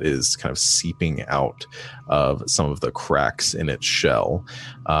ooze that is kind of seeping out of some of the cracks in its shell.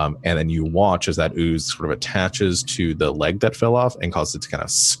 And then you watch as that ooze sort of attaches to the leg that fell off and causes it to kind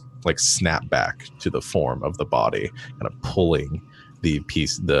of like snap back to the form of the body, kind of pulling the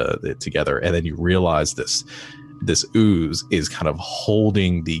piece together. And then you realize this ooze is kind of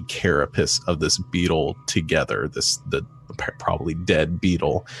holding the carapace of this beetle together, the probably dead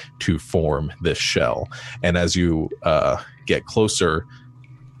beetle, to form this shell. And as you get closer,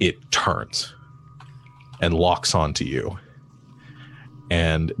 it turns and locks onto you.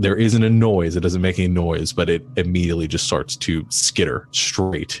 And there isn't a noise. It doesn't make any noise, but it immediately just starts to skitter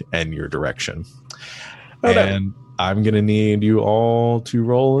straight in your direction. Oh, and I'm going to need you all to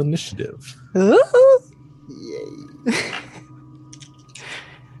roll initiative. Yay.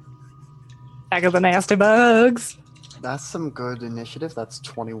 Back of the nasty bugs. That's some good initiative. That's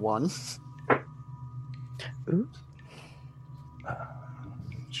 21. Ooh.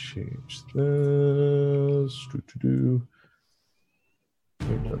 Change this.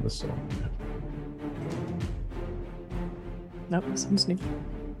 We've done this song. Nope, this one's new.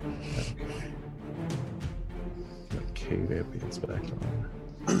 Okay, ambience back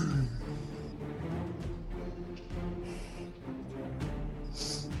on.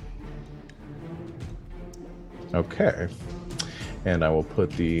 Okay, and I will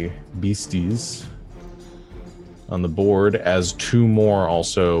put the beasties on the board as 2 more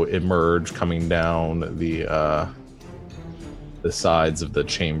also emerge, coming down the sides of the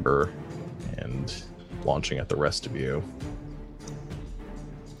chamber and launching at the rest of you.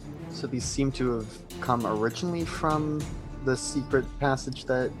 So these seem to have come originally from the secret passage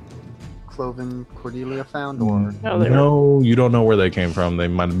that Clove and Cordelia found, or no, you don't know where they came from. They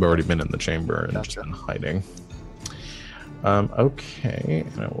might have already been in the chamber and Gotcha. just been hiding. Okay,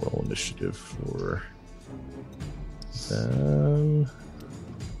 and I will roll initiative for them.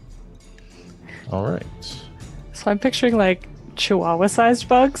 All right. So I'm picturing like Chihuahua-sized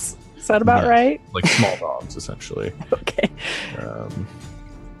bugs. Is that about Yes. right? Like small dogs, essentially. Okay. Um,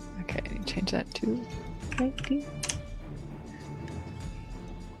 Okay, I need to change that to 19.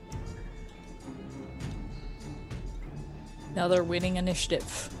 Another winning initiative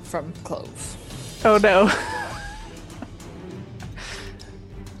from Clove. Oh no.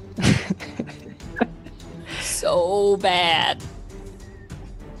 So bad.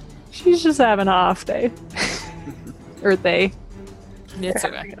 She's just having an off day. Or they. It's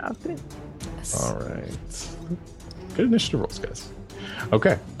They're okay. having an off day. all right. Good initiative rolls, guys.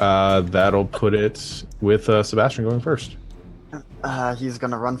 Okay, that'll put it with Sebastian going first. he's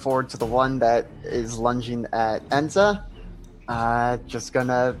gonna run forward to the one that is lunging at Enza. Just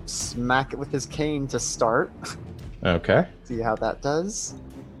gonna smack it with his cane to start. Okay, See how that does.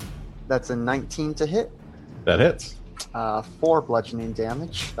 That's a 19 to hit. that hits. 4 bludgeoning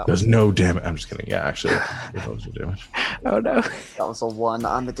damage. There's no damage. I'm just kidding. Yeah, actually, it was your damage. Oh no. That was a 1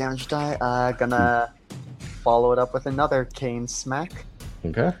 on the damage die. Gonna follow it up with another cane smack.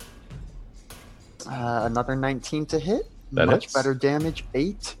 Okay, Another 19 to hit. That Much hits. better damage.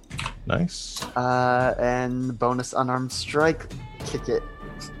 8. nice. And bonus unarmed strike. Kick it.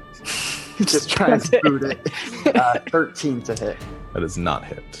 Just trying to boot it. 13 to hit. That is not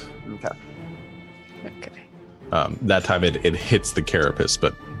hit. Okay. Okay. That time it hits the carapace,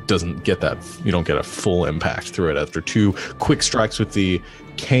 but doesn't get that. You don't get a full impact through it after 2 quick strikes with the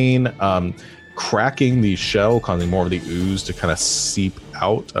cane, cracking the shell, causing more of the ooze to kind of seep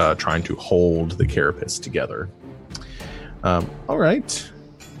out, trying to hold the carapace together. All right,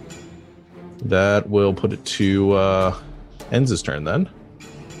 that will put it to Enza's turn then.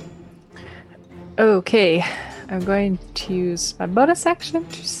 Okay. I'm going to use my bonus action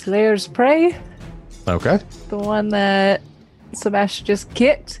to Slayer's Prey. Okay, The one that Sebastian just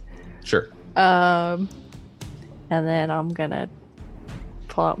kicked. Sure. And then I'm gonna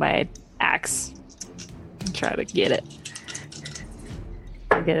pull out my axe and try to get it.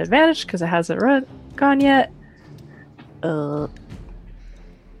 I get advantage because it hasn't gone yet.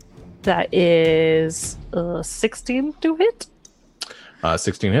 That is 16 to hit.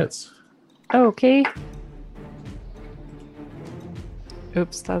 16 hits. Okay.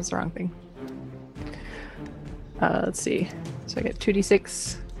 Oops, that was the wrong thing. Let's see. So I get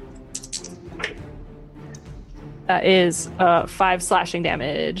 2d6. That is 5 slashing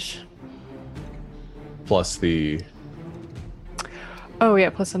damage. Plus the. Oh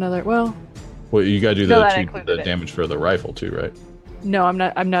yeah, plus another. Well, You gotta do No, that the included it. damage for the rifle too, right? no, I'm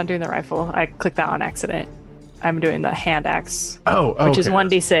not doing the rifle. I clicked that on accident. I'm doing the hand axe, Oh, which is okay.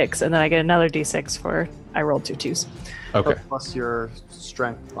 1d6, and then I get another d6 for I rolled 2 2s. Okay. Plus your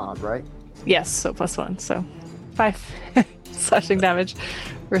strength mod, right? Yes, so +1, so 5 slashing damage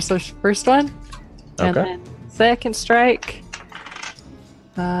for first one, and Okay. then second strike.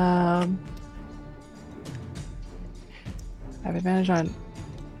 I have advantage on.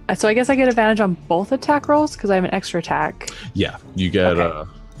 So I guess I get advantage on both attack rolls because I have an extra attack Yeah, you get Okay.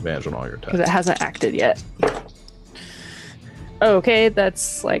 advantage on all your because it attacks. hasn't acted yet. Okay,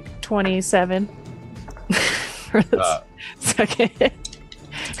 that's like 27 for the second hit.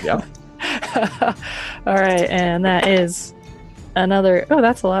 Yeah. All right, and that is another. Oh,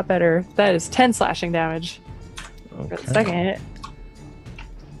 that's a lot better. That is 10 slashing damage for the Okay. second hit.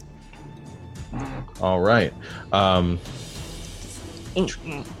 All right.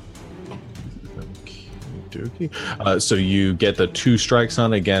 So you get the 2 strikes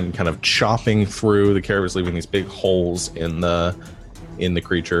on again, kind of chopping through the caribous, leaving these big holes in the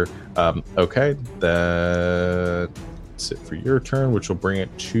creature. Okay, that's it for your turn, which will bring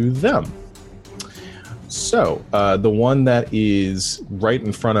it to them. So the one that is right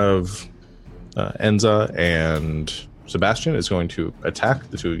in front of Enza and Sebastian is going to attack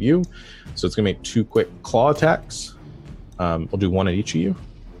the two of you. So it's going to make 2 quick claw attacks. We'll do 1 at each of you.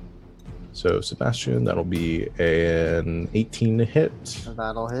 So Sebastian, that'll be an 18 to hit.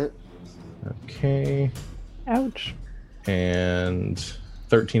 That'll hit. Okay. Ouch. And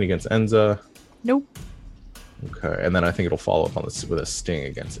 13 against Enza. Nope. Okay. And then I think it'll follow up on this with a sting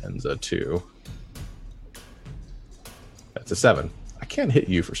against Enza too. That's a 7. I can't hit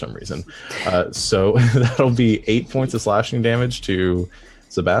you for some reason. So that'll be 8 points of slashing damage to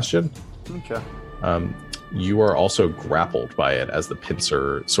Sebastian. Okay. You are also grappled by it as the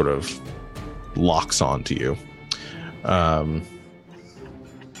pincer sort of locks onto you. I'd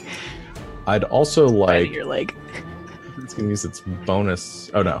also Biting like. your leg. It's going to use its bonus.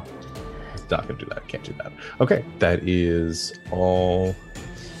 Oh, no. It's not going to do that. Can't do that. Okay. That is all.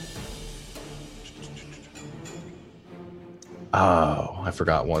 Oh, I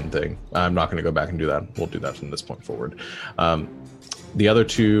forgot one thing. I'm not going to go back and do that. We'll do that from this point forward. The other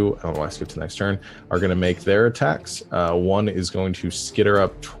 2, I don't know why I skipped to the next turn, are going to make their attacks. One is going to skitter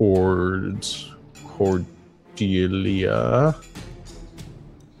up towards Cordelia,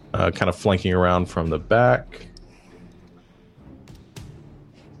 kind of flanking around from the back.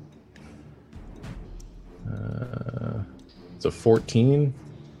 So 14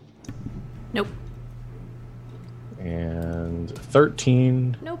 Nope. and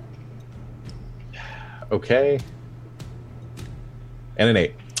 13. Nope. Okay. And an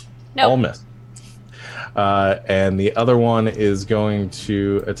 8. Nope. All miss. And the other one is going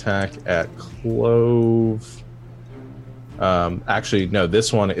to attack at Clove. Actually, no,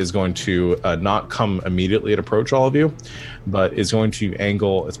 this one is going to not come immediately at approach all of you, but is going to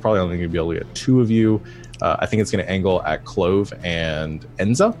angle. It's probably only going to be able to get 2 of you. I think it's going to angle at Clove and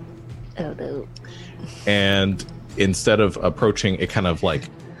Enza. Oh no. And instead of approaching, it kind of like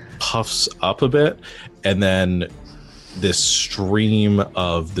puffs up a bit, and then this stream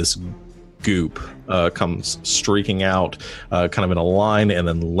of this goop comes streaking out, kind of in a line, and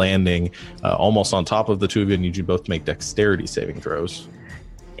then landing almost on top of the 2 of you. I need you both to make dexterity saving throws.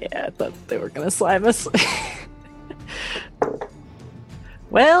 Yeah, I thought they were gonna slime us.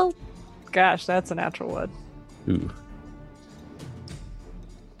 Well, gosh, that's a natural 1. Ooh.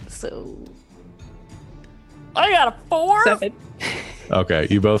 So I got a 4. 7. Okay,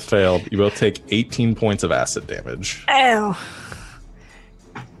 you both failed. You both take 18 points of acid damage. Ow.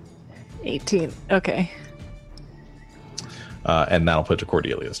 18. Okay. And that'll put to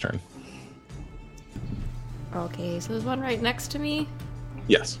Cordelia's turn. Okay, so there's one right next to me.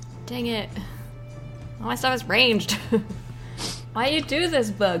 Yes. Dang it. All my stuff is ranged. Why you do this,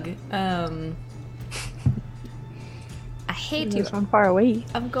 bug? I hate you. There's one far away.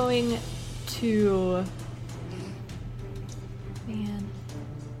 I'm going to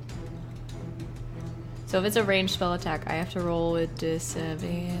So if it's a ranged spell attack, I have to roll with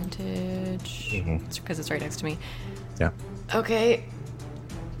disadvantage. It's because it's right next to me. Yeah. Okay.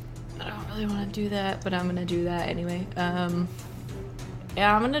 I don't really want to do that, but I'm going to do that anyway.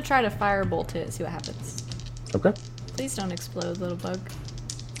 Yeah, I'm going to try to firebolt it, see what happens. Okay. Please don't explode, little bug.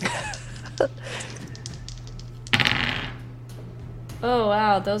 Oh,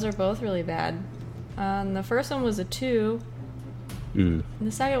 wow, those are both really bad. The first one was a 2, Ooh. and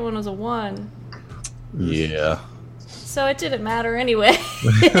the second one was a 1. Yeah. So it didn't matter anyway.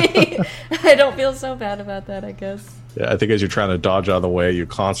 I don't feel so bad about that, I guess. Yeah, I think as you're trying to dodge out of the way, you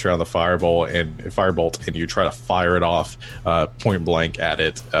concentrate on the firebolt, and you try to fire it off point blank at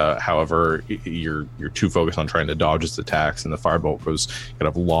it. However, you're too focused on trying to dodge its attacks, and the firebolt goes kind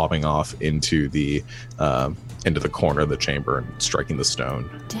of lobbing off into the corner of the chamber and striking the stone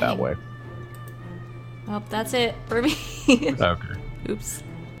that way. Well, that's it for me. Okay. Oops.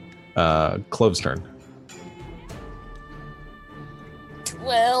 Clove's turn.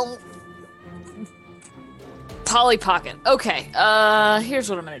 Well, Polly Pocket. Okay, here's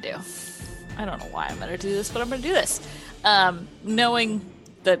what I'm gonna do. I don't know why I'm gonna do this, but I'm gonna do this. Knowing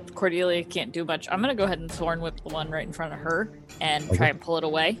that Cordelia can't do much, I'm gonna go ahead and Thorn Whip the one right in front of her and try and pull it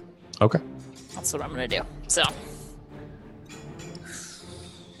away. Okay. That's what I'm gonna do. So.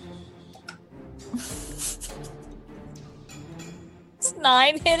 Does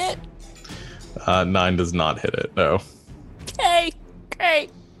 9 hit it? 9 does not hit it, no. Okay, great.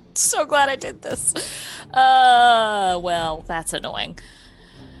 So glad I did this. Well, that's annoying.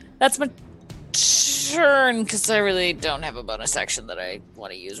 That's my turn, because I really don't have a bonus action that I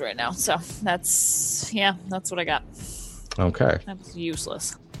want to use right now. So that's what I got. Okay. That's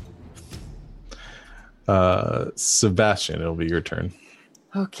useless. Sebastian, it'll be your turn.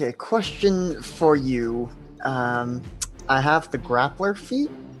 Okay, question for you. I have the grappler feat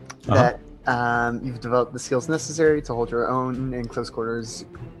that you've developed the skills necessary to hold your own in close quarters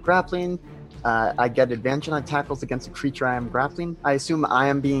grappling. I get advantage on tackles against a creature I am grappling. I assume I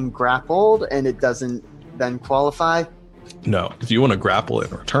am being grappled and it doesn't then qualify. No, if you want to grapple in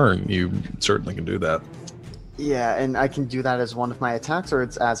return, you certainly can do that. Yeah, and I can do that as one of my attacks, or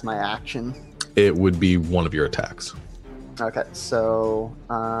it's as my action. It would be one of your attacks. Okay, so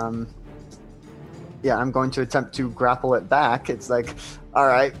yeah, I'm going to attempt to grapple it back. It's like, all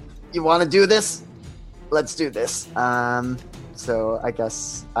right, you want to do this? Let's do this. So I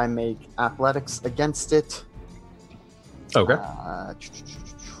guess I make athletics against it. Okay.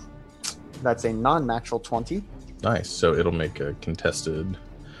 That's a non-natural 20. Nice. So it'll make a contested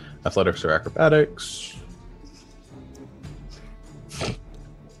athletics or acrobatics.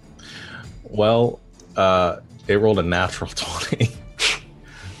 Well, it rolled a natural 20.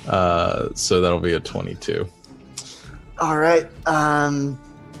 So that'll be a 22. All right.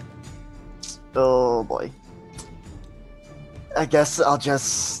 Oh boy. I guess I'll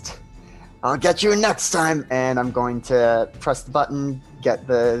get you next time, and I'm going to press the button, get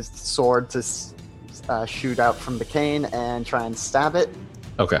the sword to shoot out from the cane, and try and stab it.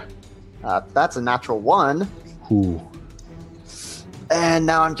 Okay. That's a natural 1. Ooh. And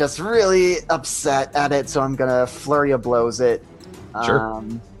now I'm just really upset at it, so I'm gonna flurry of blows it. Sure.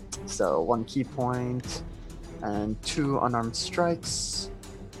 So 1 key point and 2 unarmed strikes.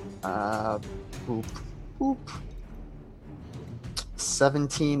 Boop, boop.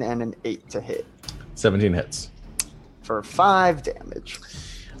 17 and an 8 to hit 17 hits. for 5 damage.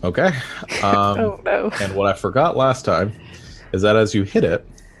 Okay. Oh no. And what I forgot last time is that as you hit it,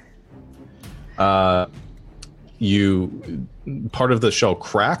 part of the shell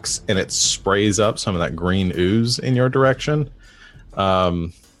cracks and it sprays up some of that green ooze in your direction.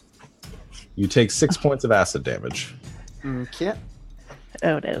 You take 6 points of acid damage. Okay.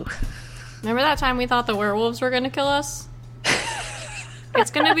 Oh no. Remember that time we thought the werewolves were going to kill us? It's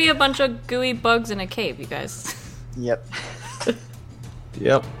going to be a bunch of gooey bugs in a cave, you guys. Yep.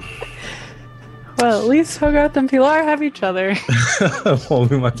 Yep. Well, at least Hogarth and Pilar have each other. Well,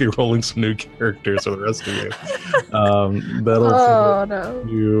 we might be rolling some new characters for the rest of you. That'll Oh no.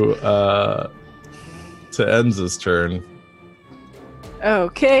 you to Enza's turn.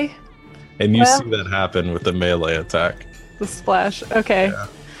 Okay. And you Well- see that happen with the melee attack. The splash. Okay. Yeah.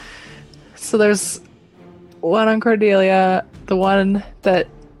 So there's one on Cordelia. The one that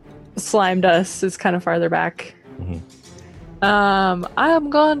slimed us is kind of farther back. Mhm. I am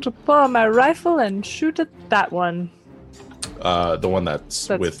going to pull out my rifle and shoot at that one. The one that's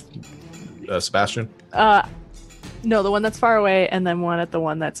with Sebastian? No, the one that's far away, and then one at the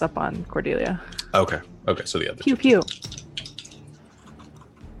one that's up on Cordelia. Okay, so the other Pew two. pew.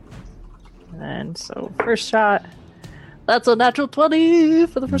 And so first shot, That's a natural 20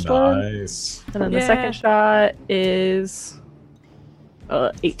 for the first one. Nice. And then the Yeah. second shot is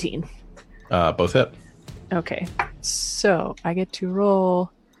 18. Both hit. Okay. So I get to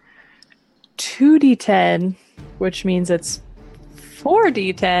roll 2d10, which means it's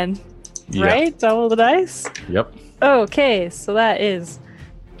 4d10, Yeah. right? Double the dice? Yep. Okay, so that is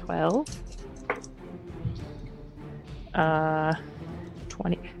 12.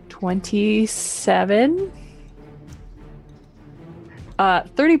 20, 27.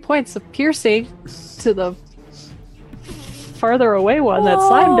 30 points of piercing to the farther away one that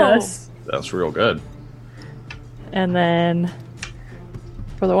slimed Whoa. us. That's real good. And then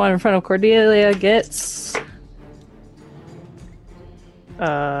for the one in front of Cordelia gets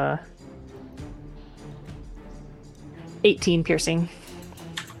 18 piercing.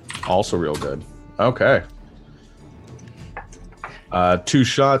 Also real good. Okay. 2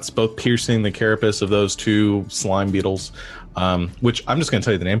 shots, both piercing the carapace of those 2 slime beetles, which I'm just going to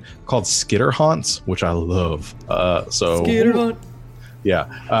tell you the name, called Skitter Haunts, which I love.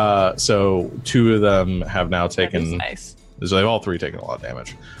 Yeah. So 2 of them have now That is taken, nice. so they've all 3 taken a lot of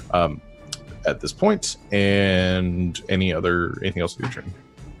damage at this point. And anything else with your turn?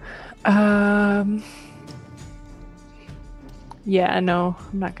 Yeah, no,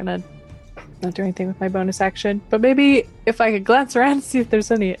 I'm not do anything with my bonus action. But maybe if I could glance around and see if there's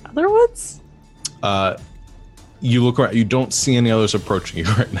any other ones. You look around, you don't see any others approaching you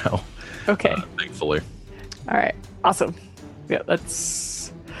right now. Okay. Thankfully. All right. Awesome. Yeah,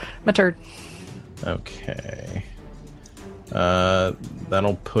 that's my turn. Okay.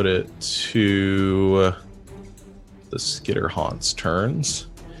 That'll put it to the Skitter Haunts' turns.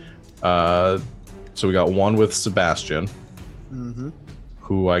 So we got one with Sebastian, Mm-hmm.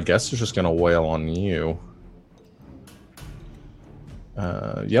 who I guess is just going to wail on you.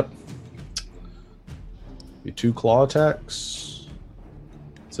 Yep. Be 2 claw attacks.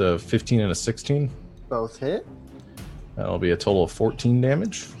 It's a 15 and a 16. Both hit. That'll be a total of 14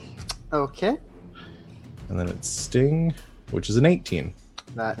 damage. Okay. And then it's Sting, which is an 18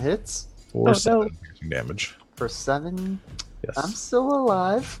 That hits. for Oh, 7 no. piercing damage. For 7. Yes. I'm still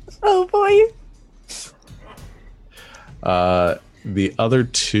alive. Oh boy. The other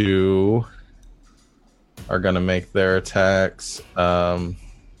 2 are going to make their attacks.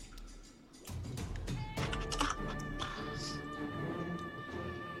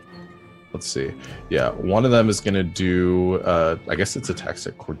 Let's see. Yeah, one of them is going to do, I guess it's attacks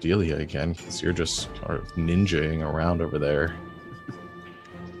at Cordelia again, because you're just sort of ninjaing around over there.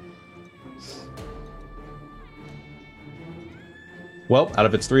 Well, out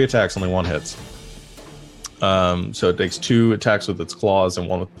of its 3 attacks, only 1 hits. So it takes 2 attacks with its claws and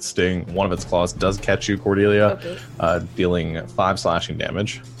 1 with its sting. One of its claws does catch you, Cordelia, Okay. dealing 5 slashing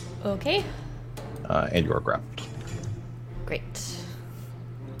damage, Okay. and you are grappled. Great.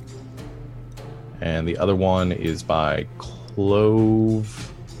 And the other one is by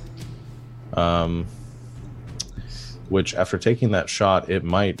Clove, which after taking that shot, it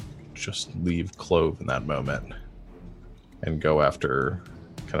might just leave Clove in that moment and go after,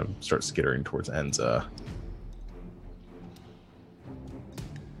 kind of start skittering towards Enza.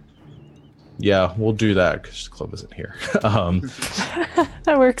 Yeah, we'll do that because Clove isn't here.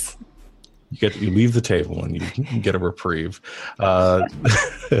 That works. You leave the table and you get a reprieve.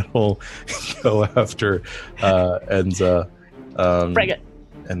 It'll go after Enza Bring it.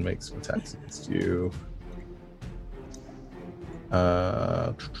 and make some attacks against you.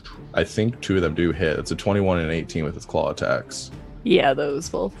 I think 2 of them do hit. It's a 21 and 18 with its claw attacks. Yeah,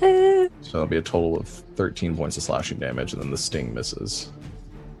 those will hit. So that'll be a total of 13 points of slashing damage, and then the sting misses.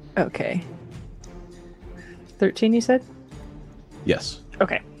 Okay. 13, you said? Yes.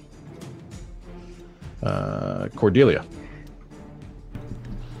 Okay. Cordelia.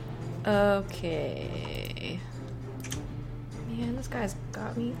 Okay. Man, this guy's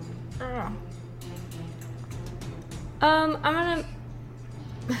got me. Ugh. I'm gonna.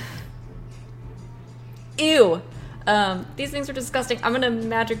 Ew. These things are disgusting. I'm gonna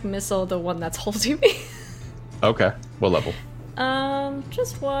magic missile the one that's holding me. Okay. What level?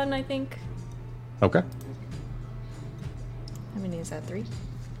 Just 1, I think. Okay. How many is that? 3?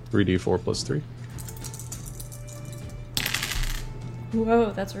 3d4 plus 3.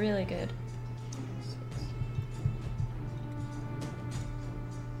 Whoa, that's really good.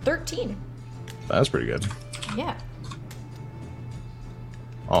 13. That's pretty good. Yeah.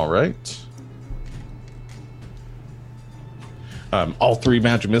 All right. All 3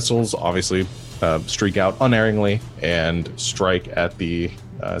 magic missiles obviously streak out unerringly and strike at the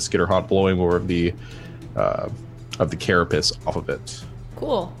Skitterhawk, blowing more of the carapace off of it.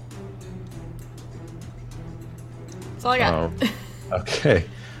 Cool. That's all I got. Okay.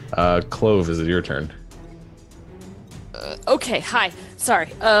 Clove, is it your turn? Okay, hi.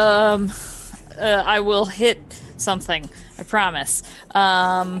 Sorry. I will hit something. I promise.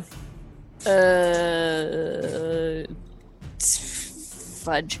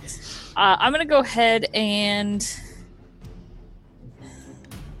 Fudge. I'm gonna go ahead and.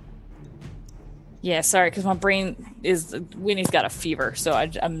 Yeah, sorry, because my brain is. Winnie's got a fever, so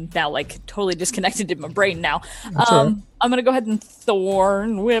I'm now like totally disconnected in my brain now. all right. I'm gonna go ahead and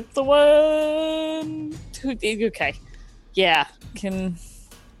thorn whip the one. Okay. Yeah, can.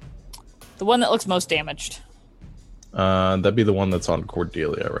 The one that looks most damaged. That'd be the one that's on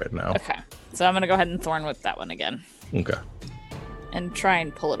Cordelia right now. Okay, so I'm gonna go ahead and thorn whip that one again. Okay. And try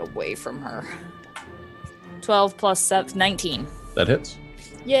and pull it away from her. 12 plus 7, 19. That hits.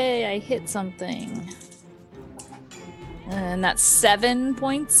 Yay, I hit something. And that's 7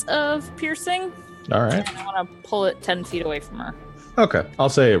 points of piercing. All right. And I want to pull it 10 feet away from her. Okay. I'll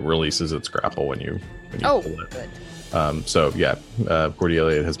say it releases its grapple when you Oh, pull it. good. So yeah,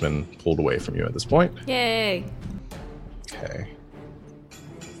 Cordelia has been pulled away from you at this point. Yay. Okay.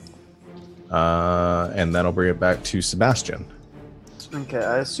 And that'll bring it back to Sebastian. Okay,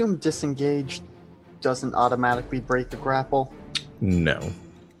 I assume disengage doesn't automatically break the grapple. No.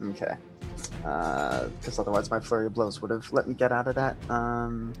 Okay. Because otherwise my flurry of blows would have let me get out of that.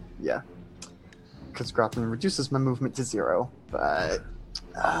 Yeah. Because grappling reduces my movement to 0. But,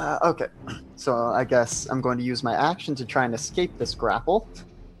 okay. So I guess I'm going to use my action to try and escape this grapple.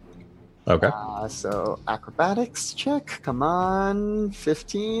 Okay. So acrobatics check. Come on.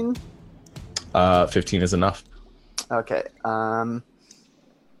 15. 15 is enough. Okay.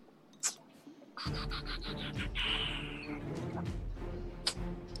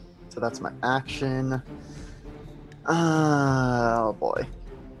 So that's my action. Oh boy.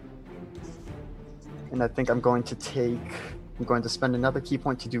 And I think I'm going to spend another key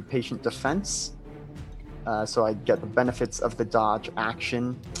point to do patient defense. So I get the benefits of the dodge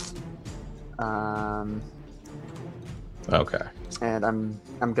action. Okay. And I'm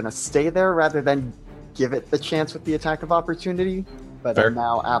gonna stay there rather than give it the chance with the attack of opportunity. But Fair. I'm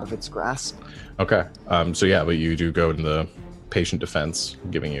now out of its grasp. Okay. So yeah, but you do go in the patient defense,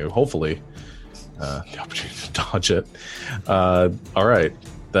 giving you hopefully the opportunity to dodge it. All right.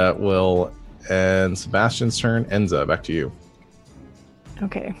 That will end Sebastian's turn. Enza, back to you.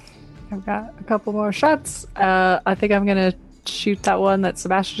 Okay. I've got a couple more shots. I think I'm gonna shoot that one that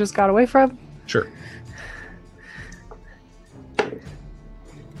Sebastian just got away from. Sure.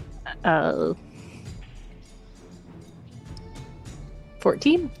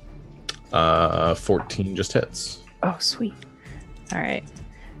 14? 14 just hits. Oh, sweet. All right.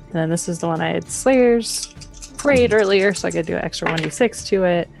 And then this is the one I had Slayer's Parade earlier, so I could do an extra 1d6 to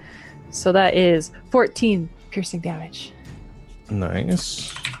it. So that is 14 piercing damage.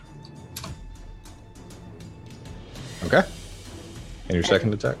 Nice. Okay. And your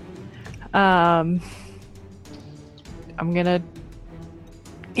second attack? I'm gonna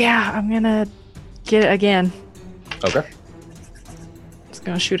get it again. Okay. Just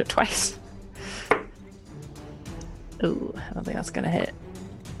gonna shoot it twice. Ooh, I don't think that's gonna hit.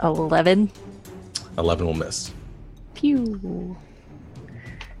 11. 11 will miss. Pew.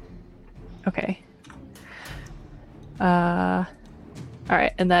 Okay. All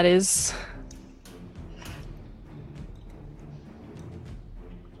right, and that is.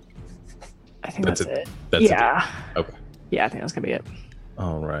 I think that's it. That's yeah. it. Okay. Yeah, I think that's gonna be it.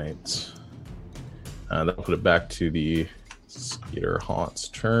 All right. That'll put it back to the Skeeter Haunts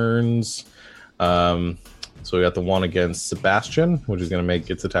turns. So we got the one against Sebastian, which is going to make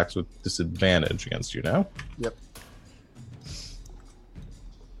its attacks with disadvantage against you now. Yep.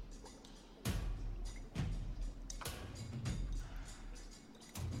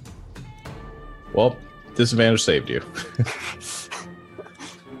 Well, disadvantage saved you.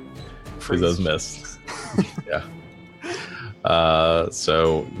 Because those missed. Yeah.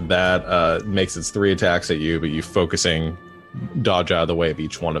 So that makes its 3 attacks at you, but you focusing dodge out of the way of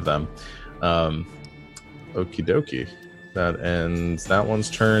each one of them. Okie dokie. That ends that one's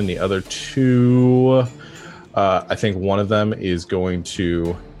turn. The other 2, I think one of them is going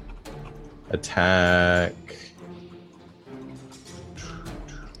to attack.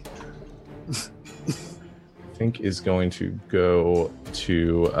 I think is going to go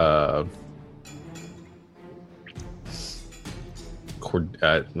to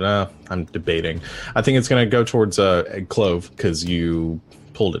I'm debating. I think it's going to go towards Clove because you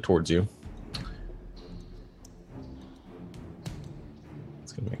pulled it towards you.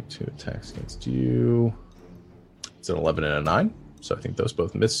 It's going to make 2 attacks against you. It's an 11 and a 9, so I think those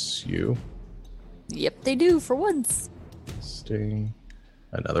both miss you. Yep, they do for once. Stay.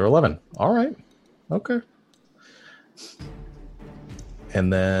 Another 11. All right. Okay.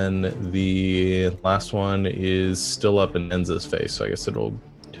 And then the last one is still up in Enza's face, so I guess it'll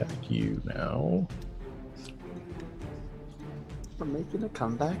attack you now. We're making a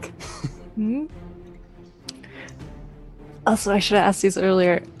comeback. Hmm? Also, I should have asked these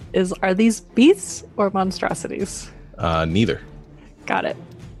earlier. Are these beasts or monstrosities? Neither. Got it.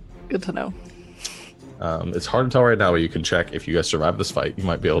 Good to know. It's hard to tell right now, but you can check if you guys survive this fight. You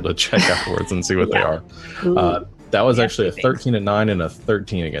might be able to check afterwards and see what they are. That was actually a 13 and 9 and a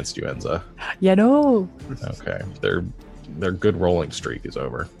 13 against you, Enza. Yeah, no. Okay, their good rolling streak is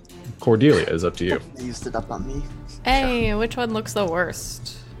over. Cordelia is up to you. They used it up on me. Hey, which one looks the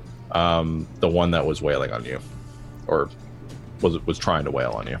worst? The one that was wailing on you, or was trying to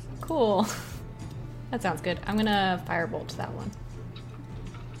wail on you. Cool. That sounds good. I'm gonna firebolt that one.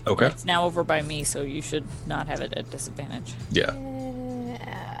 Okay. It's now over by me, so you should not have it at disadvantage. Yeah.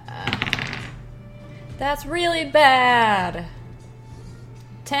 That's really bad.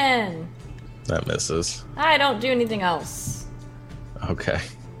 10. That misses. I don't do anything else. Okay.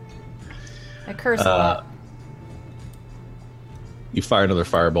 I curse a lot. You fire another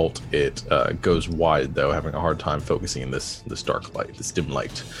firebolt. It goes wide, though, having a hard time focusing in this dark light, this dim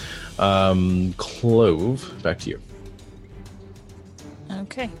light. Clove, back to you.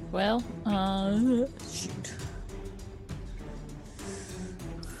 Okay, well, shoot.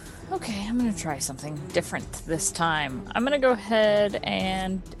 Okay, I'm gonna try something different this time. I'm gonna go ahead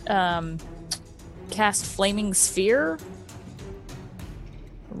and cast Flaming Sphere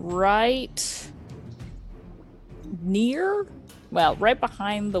right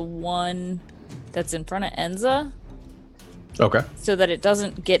behind the one that's in front of Enza, Okay. so that it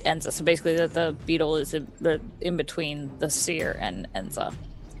doesn't get Enza. So basically, that the beetle is in between the sphere and Enza,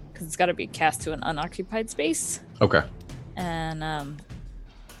 because it's got to be cast to an unoccupied space. Okay. And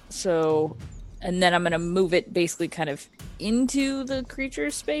and then I'm gonna move it basically kind of into the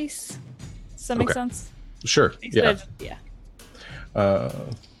creature's space. Does that make Okay. sense? Sure. Basically, Yeah. Yeah.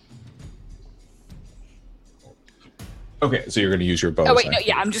 Okay, so you're going to use your bonus. Oh wait, no, action.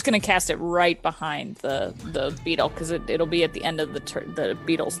 yeah. I'm just gonna cast it right behind the beetle, because it'll be at the end of the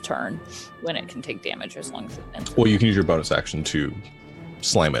beetle's turn when it can take damage, as long as it ends. Well, you can use your bonus action to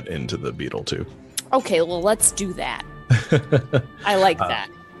slam it into the beetle too. Okay, well, let's do that. I like that.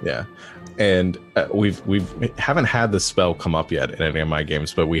 Yeah, and we haven't had this spell come up yet in any of my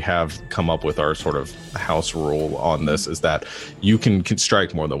games, but we have come up with our sort of house rule on this: is that you can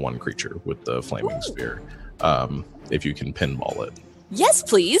strike more than one creature with the flaming sphere, if you can pinball it. Yes,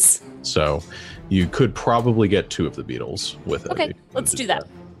 please. So you could probably get 2 of the beetles with it. Okay, let's do that.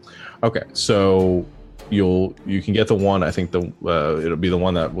 Okay, so you can get the one. I think it'll be the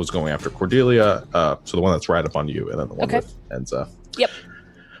one that was going after Cordelia. So the one that's right up on you, and then the one with Enza. Yep.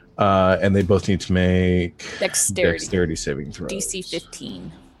 And they both need to make Dexterity saving throws. DC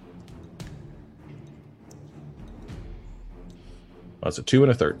 15. That's a 2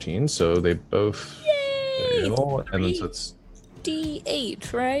 and a 13, so they both fail. And then so it's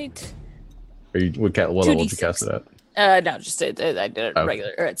D8, right? what level would you cast it at? No, just I did it Okay.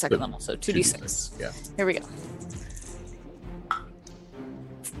 regular or at second Good. level, so 2d6. Yeah. Here we go.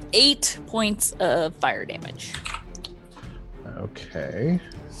 8 points of fire damage. Okay.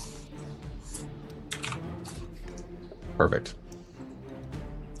 Perfect.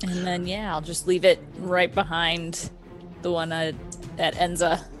 And then I'll just leave it right behind the one at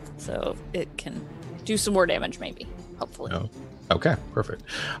Enza, so it can do some more damage, maybe, hopefully. Oh. Okay, perfect.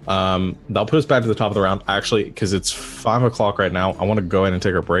 That'll put us back to the top of the round. Actually, because it's 5 o'clock right now, I want to go ahead and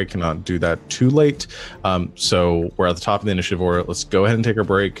take our break and not do that too late. So we're at the top of the initiative order. Let's go ahead and take our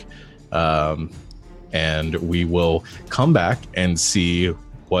break. And we will come back and see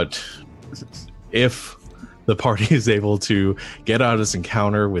if the party is able to get out of this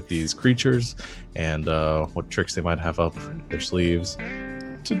encounter with these creatures, and what tricks they might have up their sleeves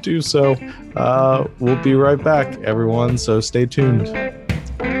to do so. We'll be right back, everyone, so stay tuned.